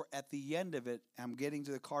story short, at the end of it, I'm getting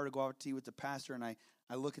to the car to go out to tea with the pastor, and I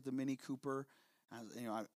look at the Mini Cooper.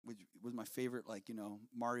 Which was my favorite,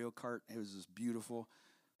 Mario Kart. It was just beautiful.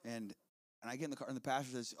 And I get in the car, and the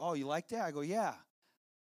pastor says, oh, you like that? I go, yeah.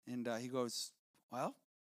 And he goes, well,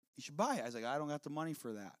 you should buy it. I was like, I don't got the money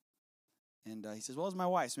for that. And he says, well, it's my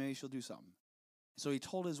wife, so maybe she'll do something. So he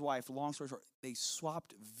told his wife, long story short, they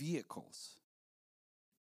swapped vehicles.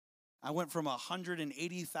 I went from a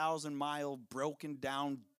 180,000 mile broken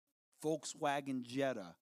down Volkswagen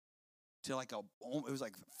Jetta to it was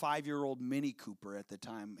like a 5-year-old Mini Cooper at the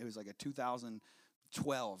time. It was like a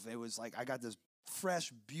 2012. It was like I got this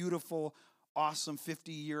fresh, beautiful, awesome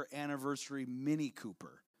 50-year anniversary Mini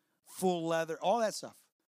Cooper, full leather, all that stuff.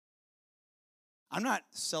 I'm not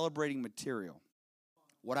celebrating material.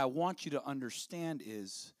 What I want you to understand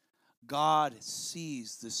is God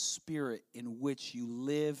sees the spirit in which you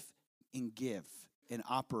live and give and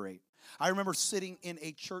operate. I remember sitting in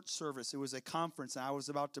a church service. It was a conference, and I was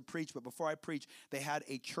about to preach. But before I preached, they had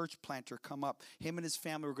a church planter come up. Him and his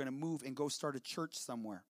family were going to move and go start a church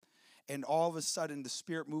somewhere. And all of a sudden, the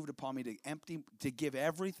Spirit moved upon me to give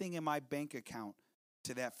everything in my bank account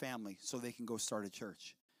to that family so they can go start a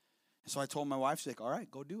church. And so I told my wife, she's like, all right,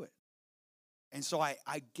 go do it. And so I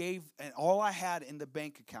gave, and all I had in the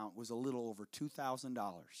bank account was a little over $2,000,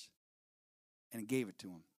 and gave it to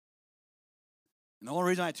him. And the only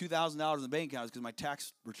reason I had $2,000 in the bank account is because my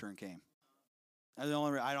tax return came. That's the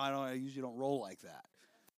only reason. I usually don't roll like that.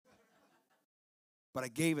 But I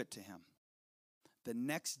gave it to him. The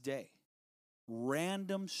next day,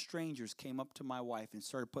 random strangers came up to my wife and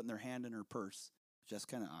started putting their hand in her purse. Just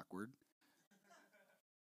kind of awkward.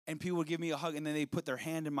 And people would give me a hug, and then they put their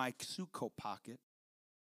hand in my suit coat pocket.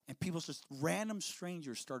 And random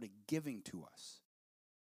strangers started giving to us.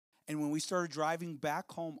 And when we started driving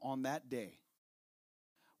back home on that day,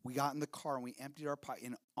 we got in the car and we emptied our pocket,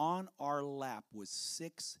 and on our lap was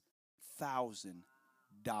 $6,000.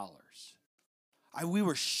 We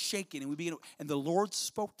were shaking, and the Lord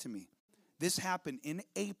spoke to me. This happened in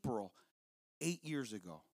April 8 years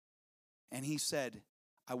ago. And he said,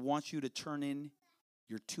 I want you to turn in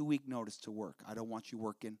your 2-week notice to work. I don't want you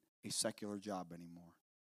working a secular job anymore.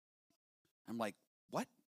 I'm like, what?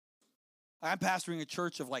 I'm pastoring a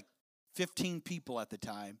church of like 15 people at the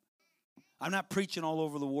time. I'm not preaching all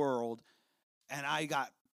over the world. And I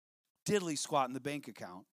got diddly squat in the bank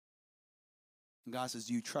account. And God says,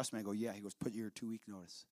 do you trust me? I go, yeah. He goes, put your 2-week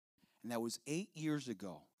notice. And that was 8 years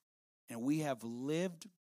ago. And we have lived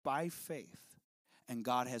by faith. And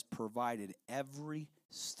God has provided every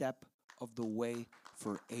step of the way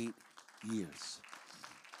for 8 years.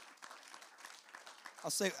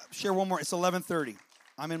 Share one more. It's 11:30.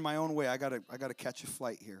 I'm in my own way. I gotta catch a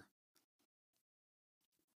flight here.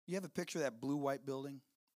 You have a picture of that blue-white building?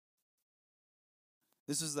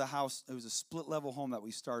 This is the house. It was a split-level home that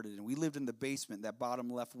we started, and we lived in the basement, that bottom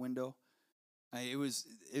left window. It was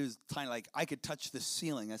tiny. Like, I could touch the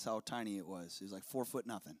ceiling. That's how tiny it was. It was like 4 foot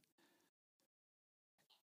nothing.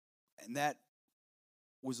 And that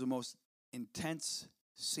was the most intense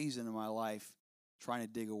season of my life, trying to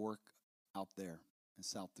dig a work out there in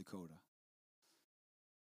South Dakota.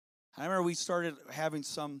 I remember we started having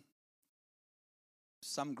some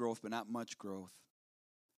growth, but not much growth.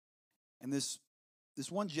 And this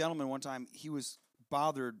one gentleman one time, he was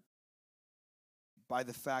bothered by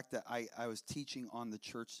the fact that I was teaching on the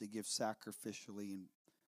church to give sacrificially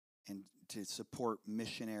and to support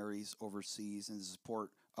missionaries overseas and to support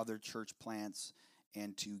other church plants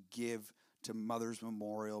and to give to Mother's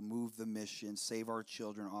Memorial, move the mission, save our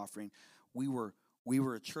children offering. We were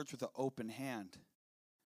a church with an open hand.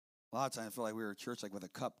 A lot of times I feel like we were a church like with a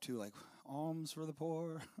cup too, like alms for the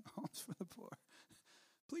poor, alms for the poor,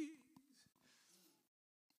 please.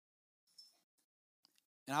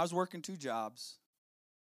 And I was working 2 jobs,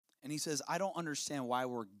 and he says, I don't understand why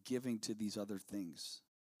we're giving to these other things.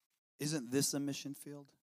 Isn't this a mission field?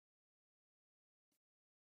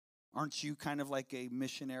 Aren't you kind of like a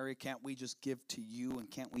missionary? Can't we just give to you, and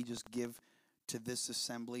can't we just give to this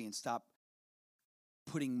assembly and stop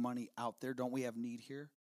putting money out there? Don't we have need here?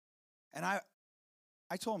 And I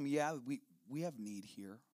told him, yeah, we have need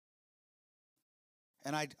here.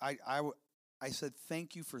 And I said,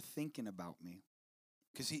 thank you for thinking about me.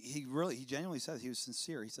 Because he genuinely says, he was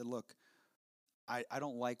sincere. He said, look, I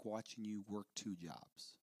don't like watching you work 2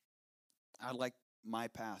 jobs. I'd like my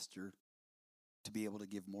pastor to be able to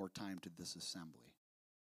give more time to this assembly.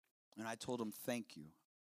 And I told him, thank you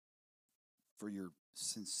for your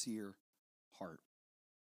sincere heart.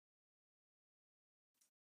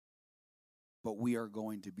 But we are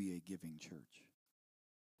going to be a giving church.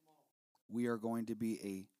 We are going to be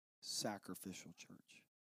a sacrificial church.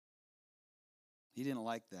 He didn't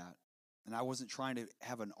like that. And I wasn't trying to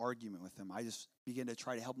have an argument with him. I just began to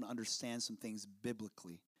try to help him understand some things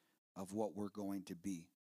biblically of what we're going to be.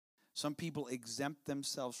 Some people exempt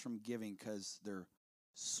themselves from giving because they're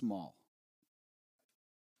small.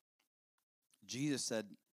 Jesus said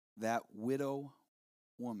that widow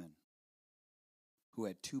woman who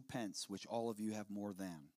had 2 pence, which all of you have more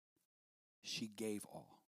than. She gave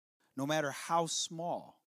all. No matter how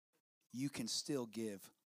small, you can still give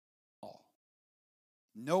all.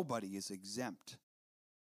 Nobody is exempt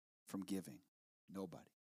from giving. Nobody.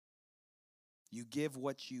 You give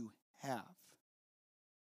what you have.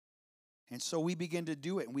 And so we began to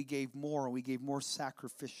do it, and we gave more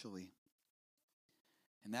sacrificially.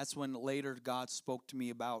 And that's when later God spoke to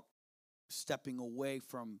me about stepping away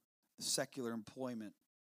from secular employment.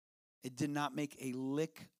 It did not make a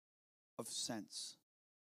lick of sense.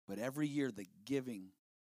 But every year the giving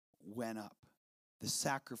went up. The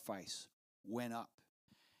sacrifice went up.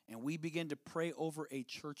 And we began to pray over a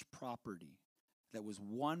church property that was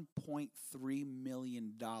 $1.3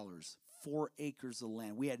 million, 4 acres of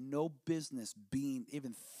land. We had no business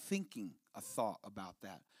even thinking a thought about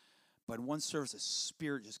that. But in one service, a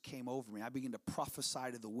spirit just came over me. I began to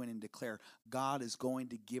prophesy to the wind and declare, God is going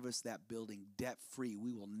to give us that building debt-free.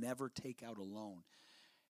 We will never take out a loan.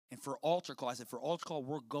 And for altar call, I said, for altar call,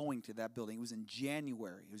 we're going to that building. It was in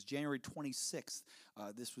January. It was January 26th.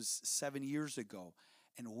 This was 7 years ago.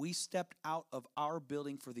 And we stepped out of our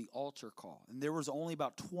building for the altar call. And there was only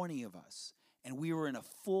about 20 of us. And we were in a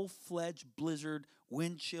full-fledged blizzard,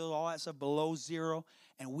 wind chill, all that stuff below zero.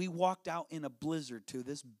 And we walked out in a blizzard to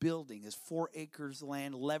this building, this 4 acres of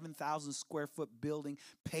land, 11,000 square foot building,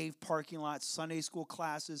 paved parking lot, Sunday school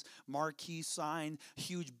classes, marquee sign,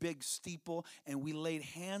 huge big steeple. And we laid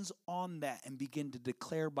hands on that and began to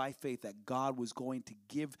declare by faith that God was going to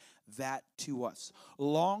give that to us.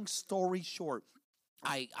 Long story short,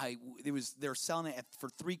 they're selling it for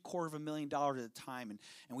 $750,000 at a time, and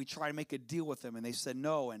we tried to make a deal with them, and they said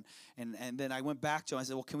no, and then I went back to them. I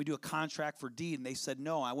said, well, can we do a contract for deed? And they said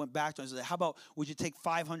no. I went back to them and said, how about would you take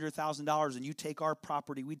 $500,000 and you take our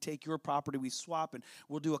property, we take your property, we swap, and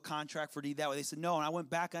we'll do a contract for deed that way. They said no, and I went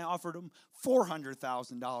back and I offered them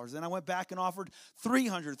 $400,000. Then I went back and offered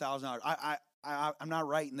 $300,000. I'm not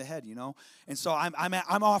right in the head, you know. And so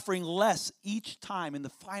I'm offering less each time. And the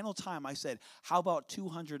final time I said, how about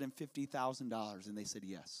 $250,000? And they said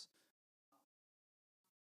yes.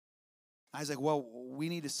 I was like, well, we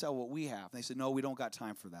need to sell what we have. And they said, no, we don't got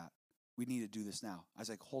time for that. We need to do this now. I was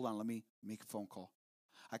like, hold on, let me make a phone call.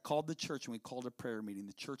 I called the church and we called a prayer meeting.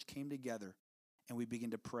 The church came together and we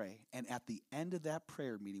began to pray. And at the end of that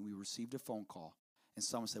prayer meeting, we received a phone call. And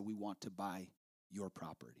someone said, we want to buy your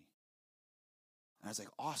property. And I was like,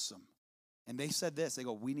 awesome. And they said this. They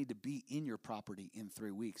go, we need to be in your property in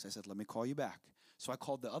 3 weeks. I said, let me call you back. So I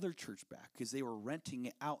called the other church back because they were renting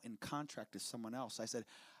it out in contract to someone else. I said,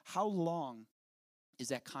 how long is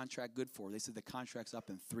that contract good for? They said, the contract's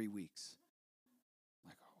up in 3 weeks. I'm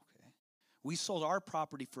like, oh, okay. We sold our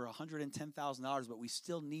property for $110,000, but we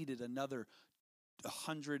still needed another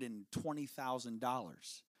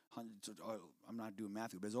 $120,000. I'm not doing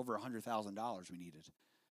math, but it's over $100,000 we needed.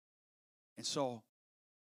 And so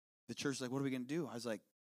the church was like, what are we going to do? I was like,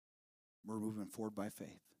 we're moving forward by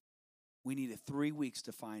faith. We needed 3 weeks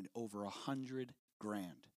to find over $100,000.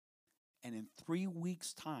 And in 3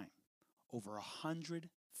 weeks' time, over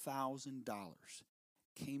 $100,000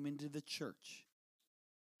 came into the church.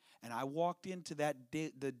 And I walked into that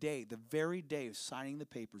day, the very day of signing the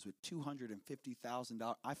papers with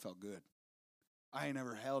 $250,000. I felt good. I ain't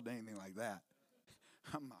never held anything like that.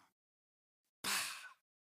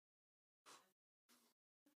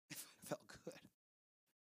 Felt good.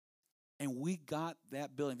 And we got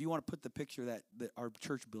that building. If you want to put the picture of that our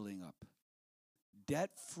church building up,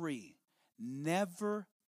 debt-free, never,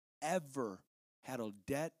 ever had a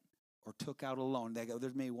debt or took out a loan.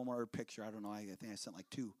 There's maybe one more picture. I don't know. I think I sent like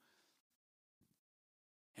 2.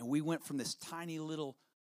 And we went from this tiny little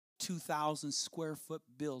 2,000 square foot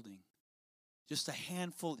building, just a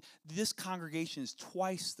handful. This congregation is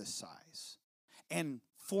twice the size and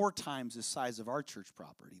 4 times the size of our church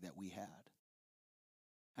property that we had.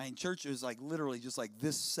 I mean, church was like literally just like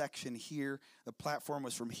this section here. The platform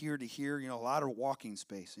was from here to here, you know, a lot of walking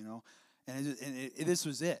space, you know. And this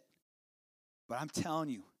was it. But I'm telling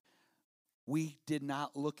you, we did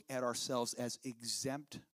not look at ourselves as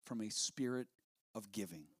exempt from a spirit of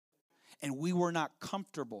giving. And we were not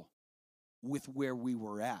comfortable with where we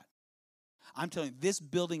were at. I'm telling you, this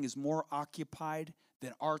building is more occupied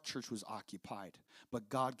then our church was occupied. But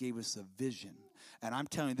God gave us a vision. And I'm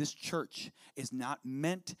telling you, this church is not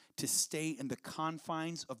meant to stay in the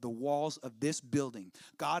confines of the walls of this building.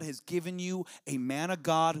 God has given you a man of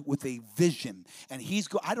God with a vision. And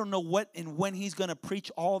I don't know what and when he's going to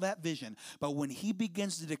preach all that vision. But when he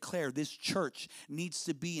begins to declare this church needs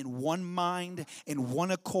to be in one mind, in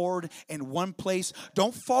one accord, in one place,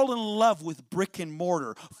 don't fall in love with brick and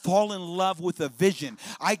mortar. Fall in love with a vision.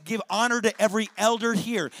 I give honor to every elder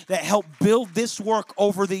here that helped build this work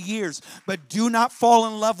over the years. But do not fall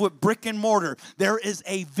in love with brick and mortar. There is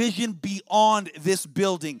a vision beyond this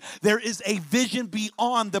building. There is a vision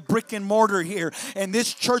beyond the brick and mortar here. And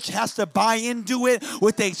this church has to buy into it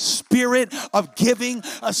with a spirit of giving,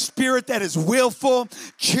 a spirit that is willful,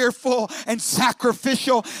 cheerful, and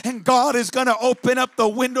sacrificial. And God is going to open up the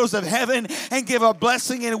windows of heaven and give a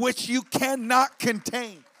blessing in which you cannot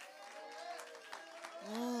contain.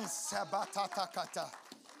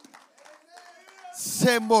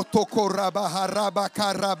 Semotoko rabaha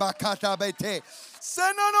rabaka rabakata bete.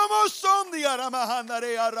 Senonomosondi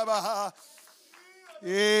aramahandare arabaha.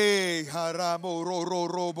 Eh haramo ro ro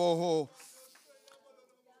roboho.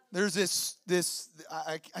 There's this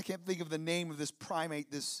I can't think of the name of this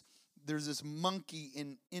primate. There's this monkey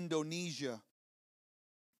in Indonesia.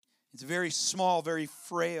 It's very small, very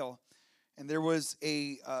frail. And there was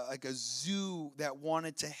a zoo that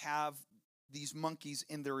wanted to have these monkeys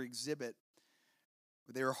in their exhibit.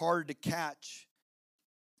 But they were hard to catch.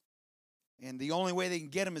 And the only way they can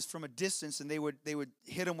get them is from a distance, and they would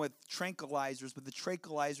hit them with tranquilizers, but the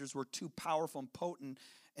tranquilizers were too powerful and potent,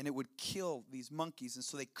 and it would kill these monkeys, and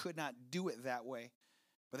so they could not do it that way.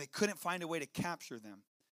 But they couldn't find a way to capture them.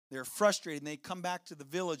 They were frustrated, and they'd come back to the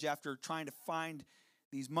village after trying to find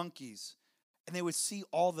these monkeys, and they would see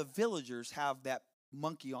all the villagers have that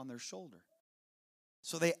monkey on their shoulder.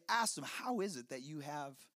 So they asked them, how is it that you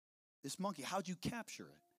have this monkey? How'd you capture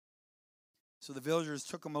it? So the villagers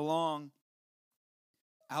took him along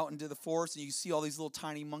out into the forest, and you see all these little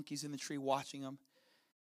tiny monkeys in the tree watching him.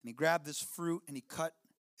 And he grabbed this fruit, and he cut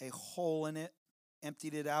a hole in it,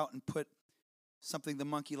 emptied it out, and put something the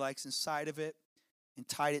monkey likes inside of it, and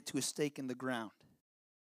tied it to a stake in the ground.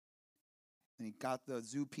 And he got the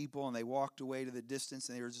zoo people, and they walked away to the distance,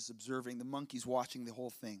 and they were just observing the monkeys watching the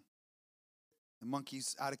whole thing. The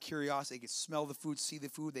monkeys, out of curiosity, they could smell the food, see the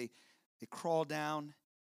food. They crawl down,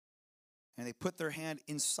 and they put their hand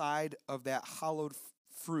inside of that hollowed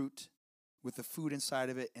fruit with the food inside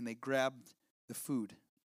of it, and they grabbed the food.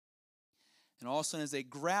 And all of a sudden, as they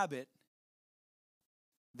grab it,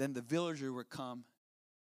 then the villager would come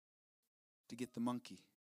to get the monkey.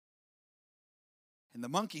 And the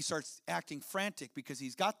monkey starts acting frantic because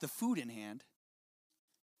he's got the food in hand,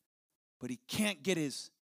 but he can't get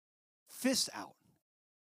his fist out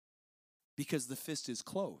because the fist is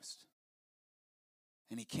closed.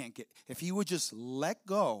 And he can't get, if he would just let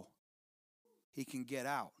go, he can get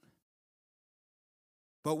out.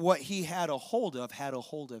 But what he had a hold of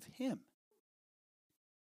him.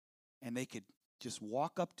 And they could just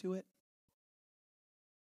walk up to it,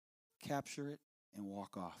 capture it, and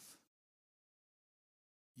walk off.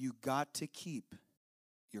 You got to keep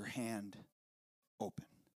your hand open.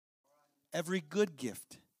 Every good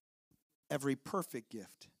gift, every perfect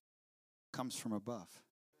gift comes from above.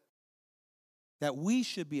 That we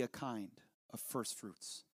should be a kind of first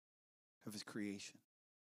fruits of his creation.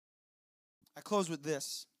 I close with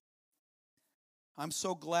this. I'm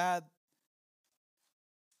so glad,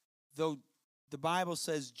 though the Bible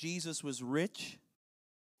says Jesus was rich,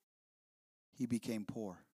 he became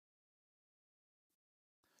poor.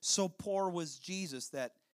 So poor was Jesus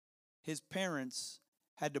that his parents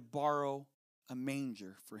had to borrow a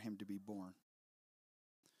manger for him to be born.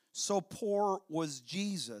 So poor was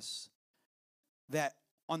Jesus that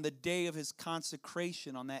on the day of his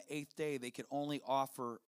consecration, on that 8th day, they could only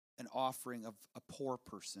offer an offering of a poor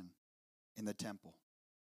person in the temple.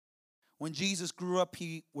 When Jesus grew up,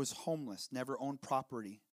 he was homeless, never owned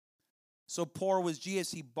property. So poor was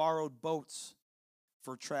Jesus, he borrowed boats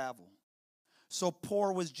for travel. So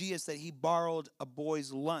poor was Jesus that he borrowed a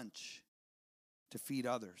boy's lunch to feed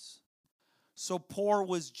others. So poor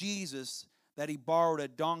was Jesus that he borrowed a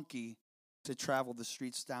donkey to travel the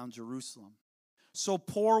streets down Jerusalem. So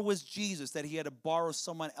poor was Jesus that he had to borrow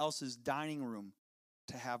someone else's dining room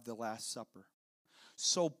to have the Last Supper.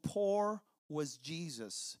 So poor was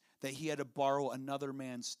Jesus that he had to borrow another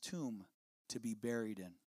man's tomb to be buried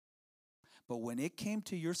in. But when it came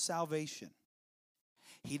to your salvation,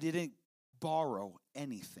 he didn't borrow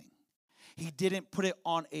anything. He didn't put it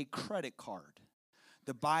on a credit card.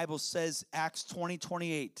 The Bible says, Acts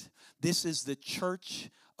 20:28, this is the church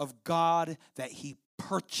of God that he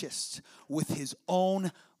purchased with his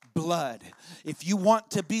own blood. If you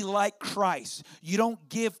want to be like Christ, you don't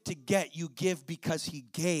give to get, you give because he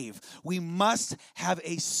gave. We must have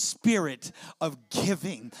a spirit of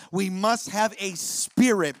giving. We must have a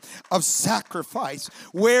spirit of sacrifice.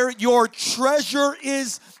 Where your treasure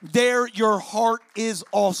is, there your heart is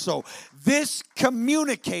also. This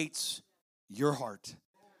communicates your heart.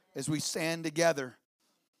 As we stand together,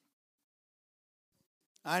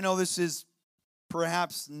 I know this is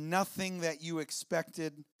perhaps nothing that you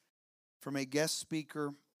expected from a guest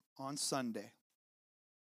speaker on Sunday.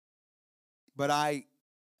 But I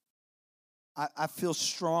feel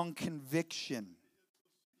strong conviction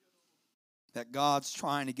that God's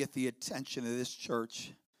trying to get the attention of this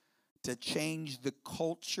church to change the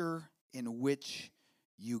culture in which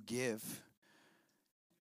you give.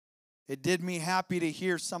 It did me happy to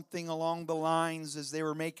hear something along the lines as they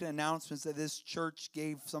were making announcements that this church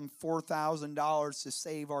gave some $4,000 to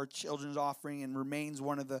save our children's offering and remains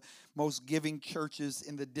one of the most giving churches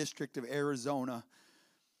in the District of Arizona.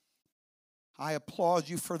 I applaud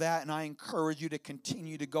you for that, and I encourage you to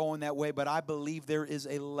continue to go in that way, but I believe there is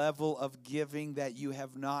a level of giving that you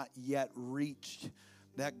have not yet reached,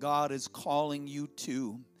 that God is calling you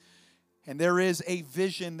to. And there is a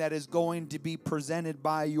vision that is going to be presented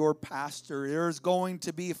by your pastor. There is going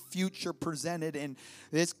to be a future presented, and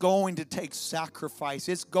it's going to take sacrifice.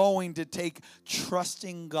 It's going to take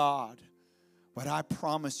trusting God. But I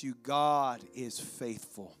promise you, God is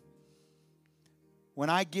faithful.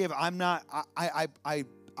 When I give, I'm not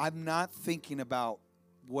thinking about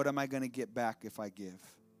what am I going to get back if I give.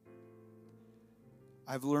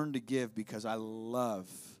 I've learned to give because I love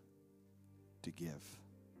to give.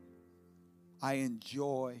 I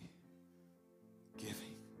enjoy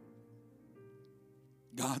giving.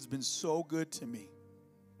 God's been so good to me.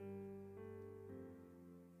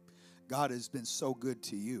 God has been so good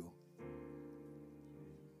to you.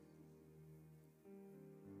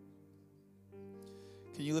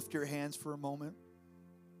 Can you lift your hands for a moment?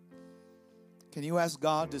 Can you ask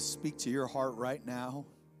God to speak to your heart right now?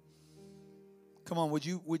 Come on, would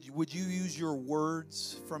you use your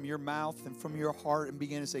words from your mouth and from your heart and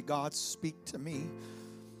begin to say, God, speak to me.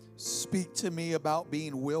 Speak to me about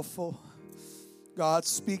being willful. God,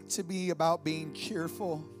 speak to me about being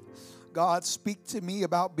cheerful. God, speak to me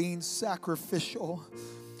about being sacrificial.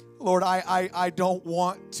 Lord, I don't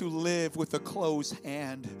want to live with a closed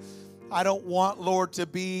hand. I don't want, Lord, to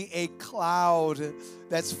be a cloud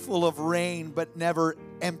that's full of rain but never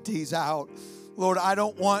empties out. Lord, I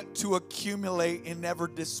don't want to accumulate and never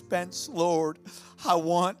dispense, Lord. I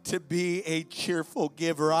want to be a cheerful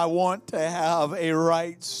giver. I want to have a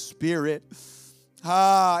right spirit.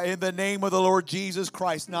 In the name of the Lord Jesus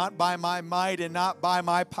Christ, not by my might and not by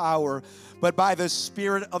my power, but by the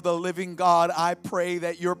Spirit of the living God, I pray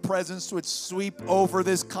that your presence would sweep over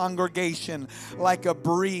this congregation like a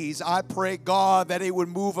breeze. I pray, God, that it would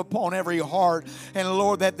move upon every heart. And,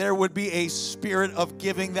 Lord, that there would be a spirit of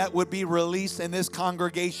giving that would be released in this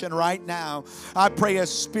congregation right now. I pray a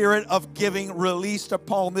spirit of giving released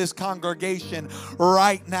upon this congregation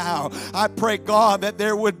right now. I pray, God, that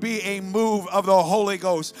there would be a move of the Holy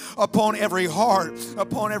Ghost upon every heart,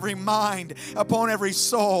 upon every mind, upon every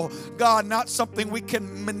soul. God, not something we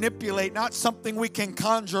can manipulate, not something we can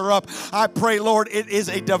conjure up. I pray, Lord, it is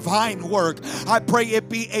a divine work. I pray it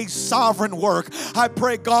be a sovereign work. I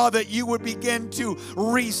pray, God, that you would begin to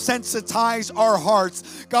resensitize our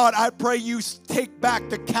hearts. God, I pray you take back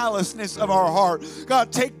the callousness of our heart.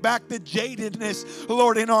 God, take back the jadedness,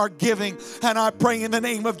 Lord, in our giving. And I pray in the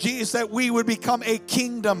name of Jesus that we would become a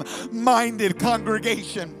kingdom-minded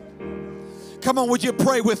congregation. Come on, would you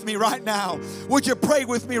pray with me right now? Would you pray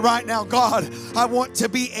with me right now? God, I want to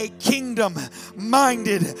be a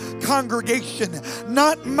kingdom-minded congregation.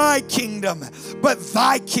 Not my kingdom, but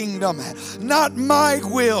thy kingdom. Not my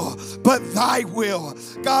will, but thy will.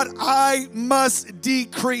 God, I must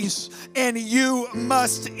decrease and you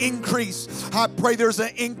must increase. I pray there's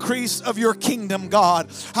an increase of your kingdom,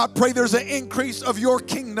 God. I pray there's an increase of your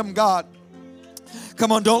kingdom, God.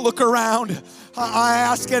 Come on, don't look around. I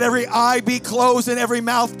ask that every eye be closed and every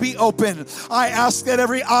mouth be open. I ask that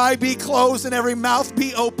every eye be closed and every mouth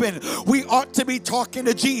be open. We ought to be talking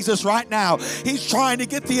to Jesus right now. He's trying to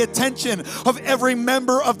get the attention of every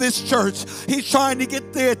member of this church. He's trying to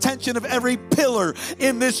get the attention of every pillar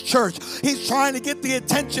in this church. He's trying to get the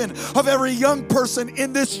attention of every young person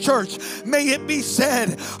in this church. May it be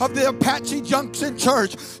said of the Apache Junction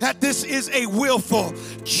Church that this is a willful,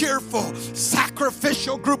 cheerful,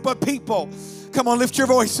 sacrificial group of people. Come on, lift your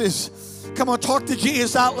voices. Come on, talk to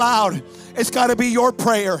Jesus out loud.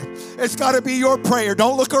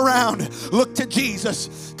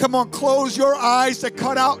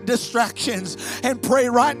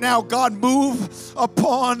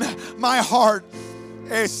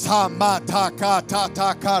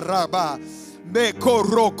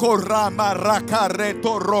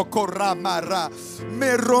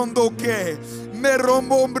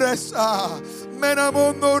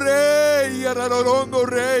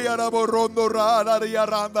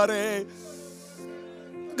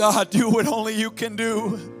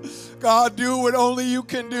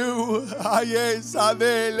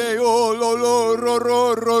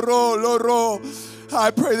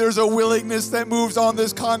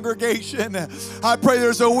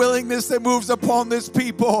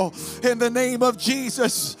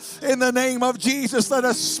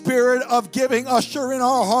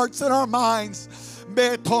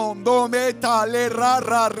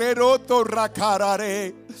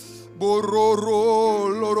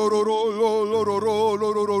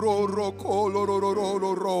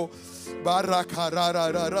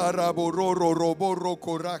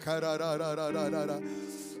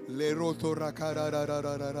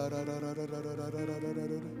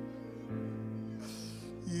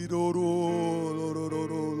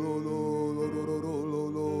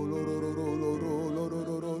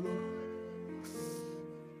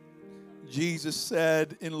 Jesus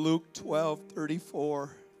said in Luke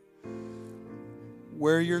 12:34,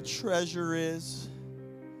 where your treasure is,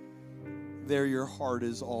 there your heart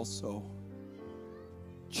is also.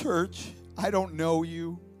 Church, I don't know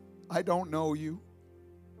you. I don't know you.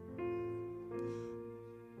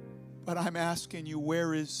 But I'm asking you,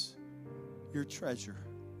 where is your treasure?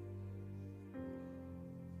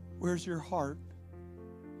 Where's your heart?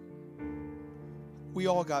 We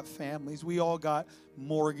all got families. We all got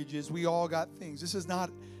mortgages. We all got things. This is not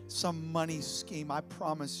some money scheme, I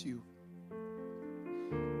promise you.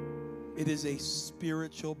 It is a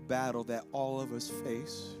spiritual battle that all of us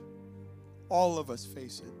face. All of us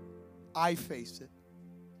face it. I face it.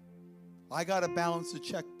 I got to balance the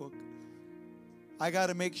checkbook. I got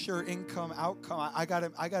to make sure income, outcome. I got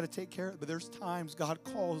to take care of it. But there's times God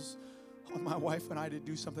calls on my wife and I to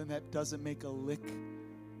do something that doesn't make a lick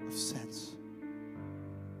of sense.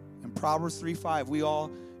 In Proverbs 3:5, we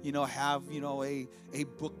all, have, a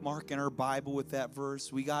bookmark in our Bible with that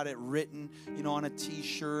verse. We got it written, on a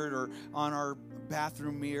t-shirt or on our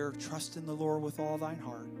bathroom mirror. Trust in the Lord with all thine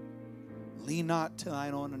heart. Lean not to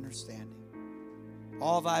thine own understanding.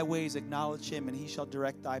 All thy ways acknowledge him, and he shall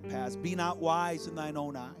direct thy paths. Be not wise in thine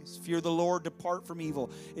own eyes. Fear the Lord, depart from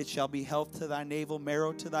evil. It shall be health to thy navel,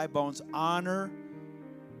 marrow to thy bones. Honor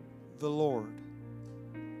the Lord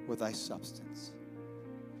with thy substance.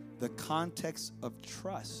 The context of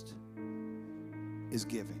trust is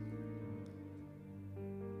giving.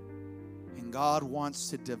 And God wants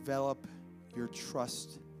to develop your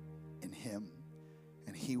trust in him.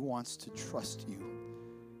 And he wants to trust you.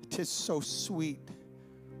 It is so sweet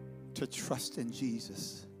to trust in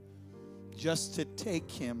Jesus. Just to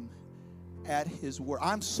take him at his word.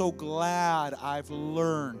 I'm so glad I've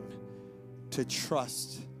learned to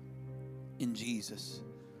trust in Jesus.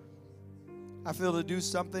 I feel to do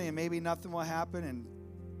something and maybe nothing will happen, and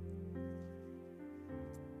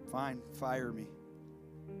fine, fire me.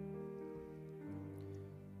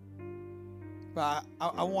 But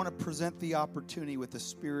I want to present the opportunity with the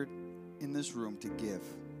Spirit in this room to give.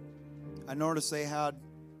 I noticed they had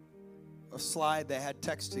a slide that had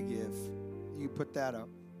text to give. You put that up.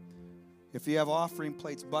 If you have offering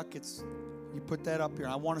plates, buckets, you put that up here.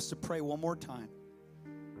 I want us to pray one more time.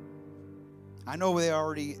 I know they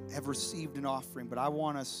already have received an offering, but I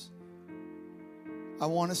want us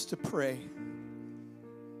to pray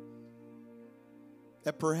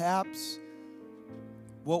that perhaps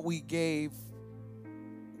what we gave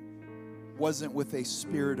wasn't with a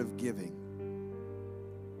spirit of giving.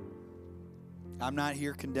 I'm not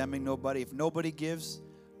here condemning nobody. If nobody gives,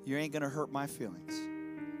 you ain't going to hurt my feelings.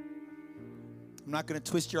 I'm not going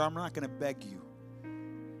to twist your arm. I'm not going to beg you.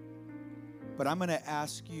 But I'm going to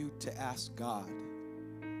ask you to ask God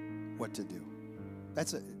what to do.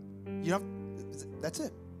 That's it. That's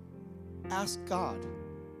it. Ask God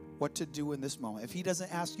what to do in this moment. If he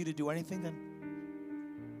doesn't ask you to do anything, then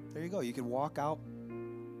there you go. You can walk out.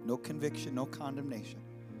 No conviction, no condemnation.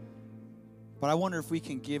 But I wonder if we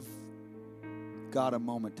can give God a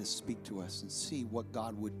moment to speak to us and see what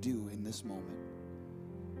God would do in this moment.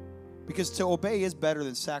 Because to obey is better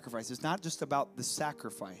than sacrifice. It's not just about the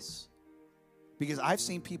sacrifice. Because I've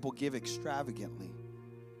seen people give extravagantly,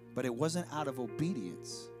 but it wasn't out of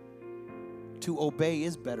obedience. To obey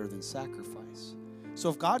is better than sacrifice. So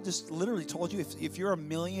if God just literally told you, if you're a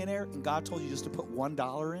millionaire and God told you just to put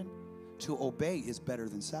 $1 in, to obey is better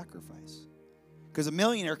than sacrifice. Because a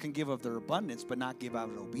millionaire can give of their abundance but not give out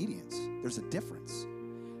of obedience. There's a difference.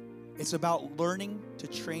 It's about learning to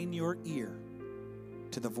train your ear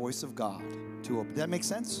to the voice of God. Does that make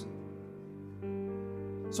sense?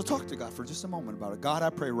 So talk to God for just a moment about it. God, I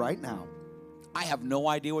pray right now. I have no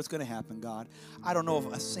idea what's going to happen, God. I don't know if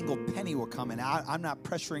a single penny will come in. I'm not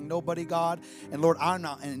pressuring nobody, God. And Lord, I'm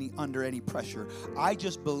not under any pressure. I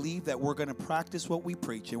just believe that we're going to practice what we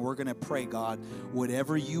preach. And we're going to pray, God,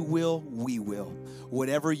 whatever you will, we will.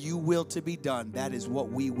 Whatever you will to be done, that is what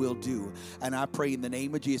we will do. And I pray in the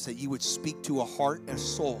name of Jesus that you would speak to a heart and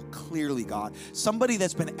soul clearly, God. Somebody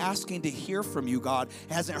that's been asking to hear from you, God,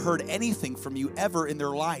 hasn't heard anything from you ever in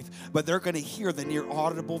their life. But they're going to hear the near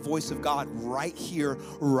audible voice of God right here,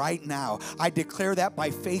 right now. I declare that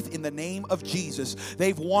by faith in the name of Jesus.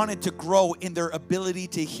 They've wanted to grow in their ability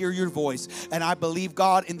to hear your voice. And I believe,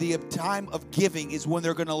 God, in the time of giving is when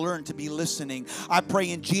they're going to learn to be listening. I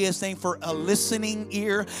pray in Jesus' name for a listening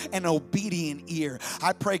ear and obedient ear.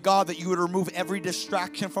 I pray, God, that you would remove every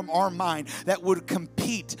distraction from our mind that would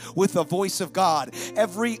compete with the voice of God.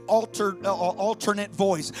 Every alternate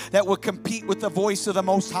voice that would compete with the voice of the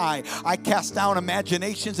Most High. I cast down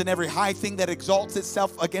imaginations and every high thing that exalts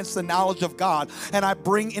itself against the knowledge of God. And I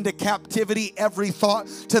bring into captivity every thought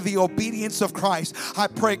to the obedience of Christ. I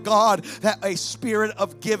pray, God, that a spirit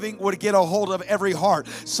of giving would get a hold of every heart.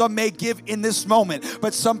 Some may give in this moment,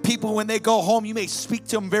 but some people, when they go home, you may speak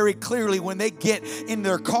to them very clearly when they get in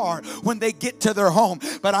their car, when they get to their home.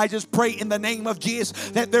 But I just pray in the name of Jesus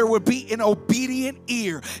that there would be an obedient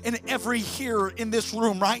ear in every hearer in this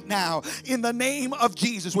room right now. In the name of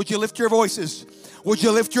Jesus, would you lift your voices? Would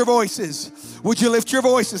you lift your voices? Would you lift your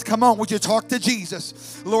voices? Come on, would you talk to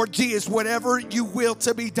Jesus? Lord Jesus, whatever you will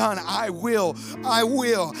to be done, I will.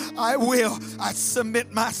 I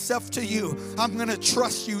submit myself to you. I'm going to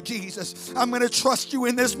trust you, Jesus. I'm going to trust you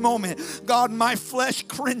in this moment. God, my flesh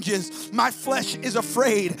cringes. My flesh is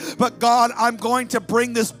afraid. But God, I'm going to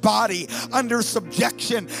bring this body under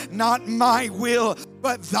subjection. Not my will,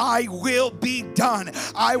 but thy will be done.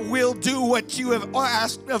 I will do what you have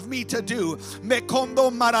asked of me to do.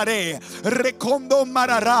 Mekondo marare, rekondo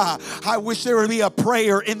marara. I wish there would be a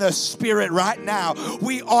prayer in the spirit right now.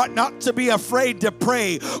 We ought not to be afraid to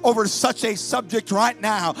pray over such a subject right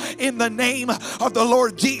now. In the name of the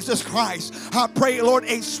Lord Jesus Christ, I pray, Lord,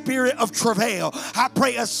 a spirit of travail. I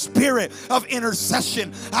pray a spirit of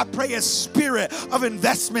intercession. I pray a spirit of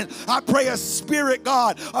investment. I pray a spirit,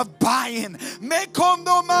 God, of buy-in. Mekondo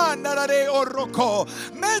manarare oroko,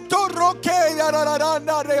 metoroke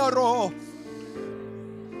yarararandare oro.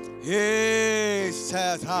 Yes,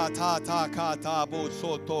 ta ta ta ka ta bo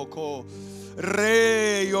sotoko.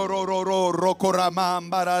 Re yorororo rokoramam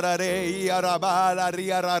bararare yarabala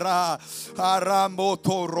riarara arambo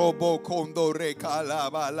torobo kondo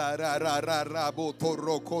rekalaba la rarara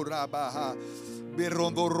botoro korabaha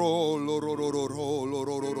birondo ro lorororo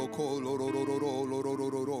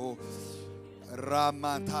lorororo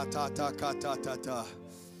ramanta ta ta ka ta ta ta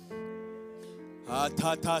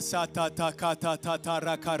atata satata ka ta ta ta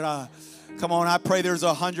rakara. Come on, I pray there's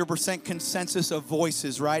 100% consensus of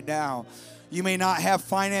voices right now. You may not have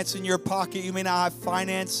finance in your pocket. You may not have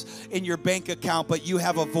finance in your bank account, but you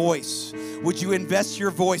have a voice. Would you invest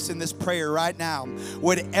your voice in this prayer right now?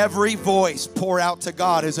 Would every voice pour out to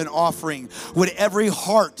God as an offering? Would every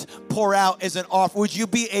heart pour out as an offering? Would you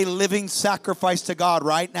be a living sacrifice to God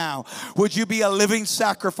right now? Would you be a living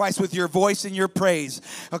sacrifice with your voice and your praise?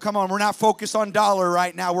 Oh, come on, we're not focused on dollar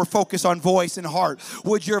right now. We're focused on voice and heart.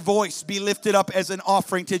 Would your voice be lifted up as an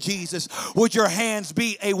offering to Jesus? Would your hands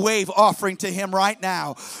be a wave offering to him right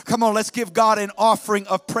now? Come on, let's give God an offering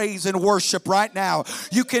of praise and worship right now.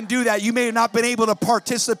 You can do that. You may have not been able to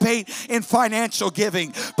participate in financial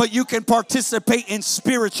giving, but you can participate in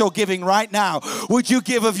spiritual giving right now. Would you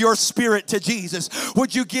give of your spirit to Jesus?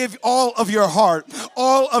 Would you give all of your heart,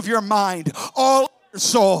 all of your mind, all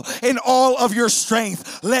soul, in all of your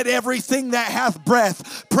strength? Let everything that hath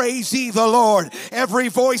breath praise ye the Lord. Every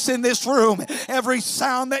voice in this room, every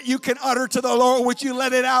sound that you can utter to the Lord, would you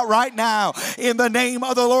let it out right now in the name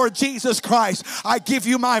of the Lord Jesus Christ? I give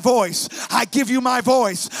you my voice. I give you my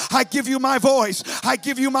voice. I give you my voice. I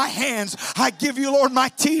give you my hands. I give you, Lord, my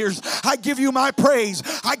tears. I give you my praise.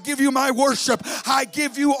 I give you my worship. I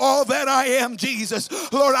give you all that I am, Jesus.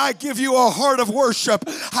 Lord, I give you a heart of worship.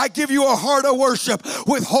 I give you a heart of worship.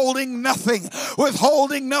 Withholding nothing,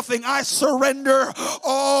 withholding nothing. I surrender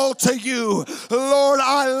all to you. Lord,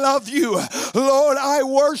 I love you. Lord, I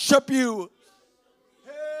worship you.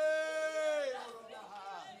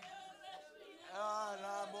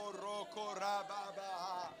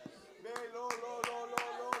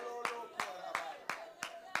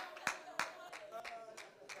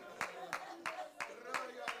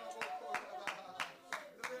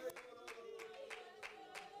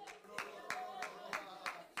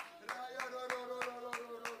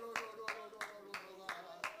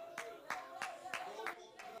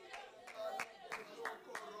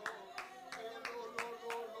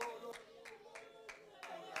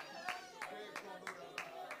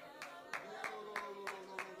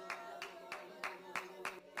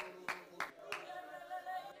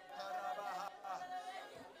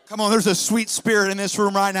 Come on, there's a sweet spirit in this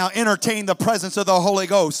room right now. Entertain the presence of the Holy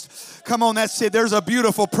Ghost. Come on, that's it. There's a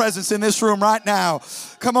beautiful presence in this room right now.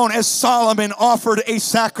 Come on, as Solomon offered a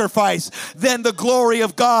sacrifice, then the glory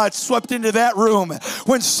of God swept into that room.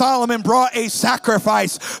 When Solomon brought a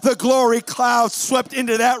sacrifice, the glory cloud swept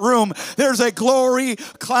into that room. There's a glory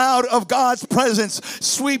cloud of God's presence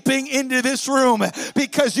sweeping into this room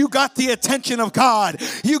because you got the attention of God.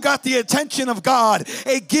 You got the attention of God.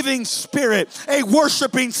 A giving spirit, a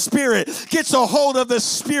worshiping spirit gets a hold of the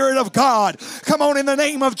Spirit of God. Come on, in the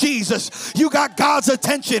name of Jesus. You got God's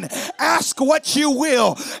attention. Ask what you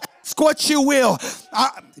will. Ask what you will.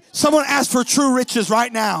 Someone ask for true riches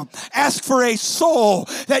right now. Ask for a soul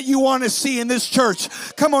that you want to see in this church.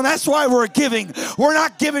 Come on, that's why we're giving. We're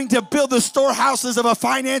not giving to build the storehouses of a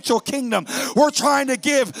financial kingdom. We're trying to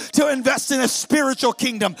give to invest in a spiritual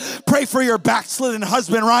kingdom. Pray for your backslidden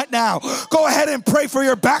husband right now. Go ahead and pray for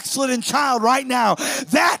your backslidden child right now.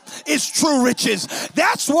 That is true riches.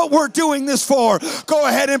 That's what we're doing this for. Go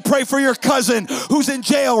ahead and pray for your cousin who's in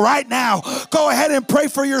jail right now. Go ahead and pray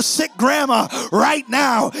for your sick grandma right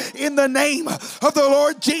now. In the name of the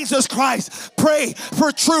Lord Jesus Christ, pray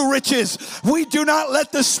for true riches. We do not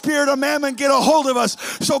let the spirit of mammon get a hold of us,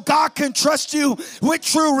 so God can trust you with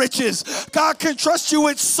true riches. God can trust you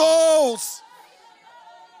with souls.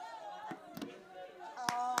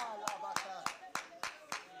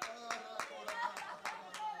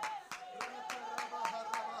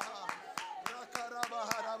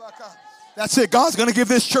 That's it. God's going to give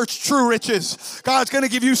this church true riches. God's going to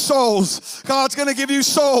give you souls. God's going to give you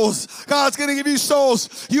souls. God's going to give you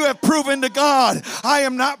souls. You have proven to God, I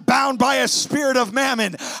am not bound by a spirit of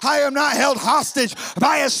mammon. I am not held hostage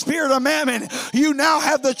by a spirit of mammon. You now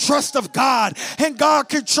have the trust of God, and God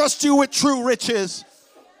can trust you with true riches.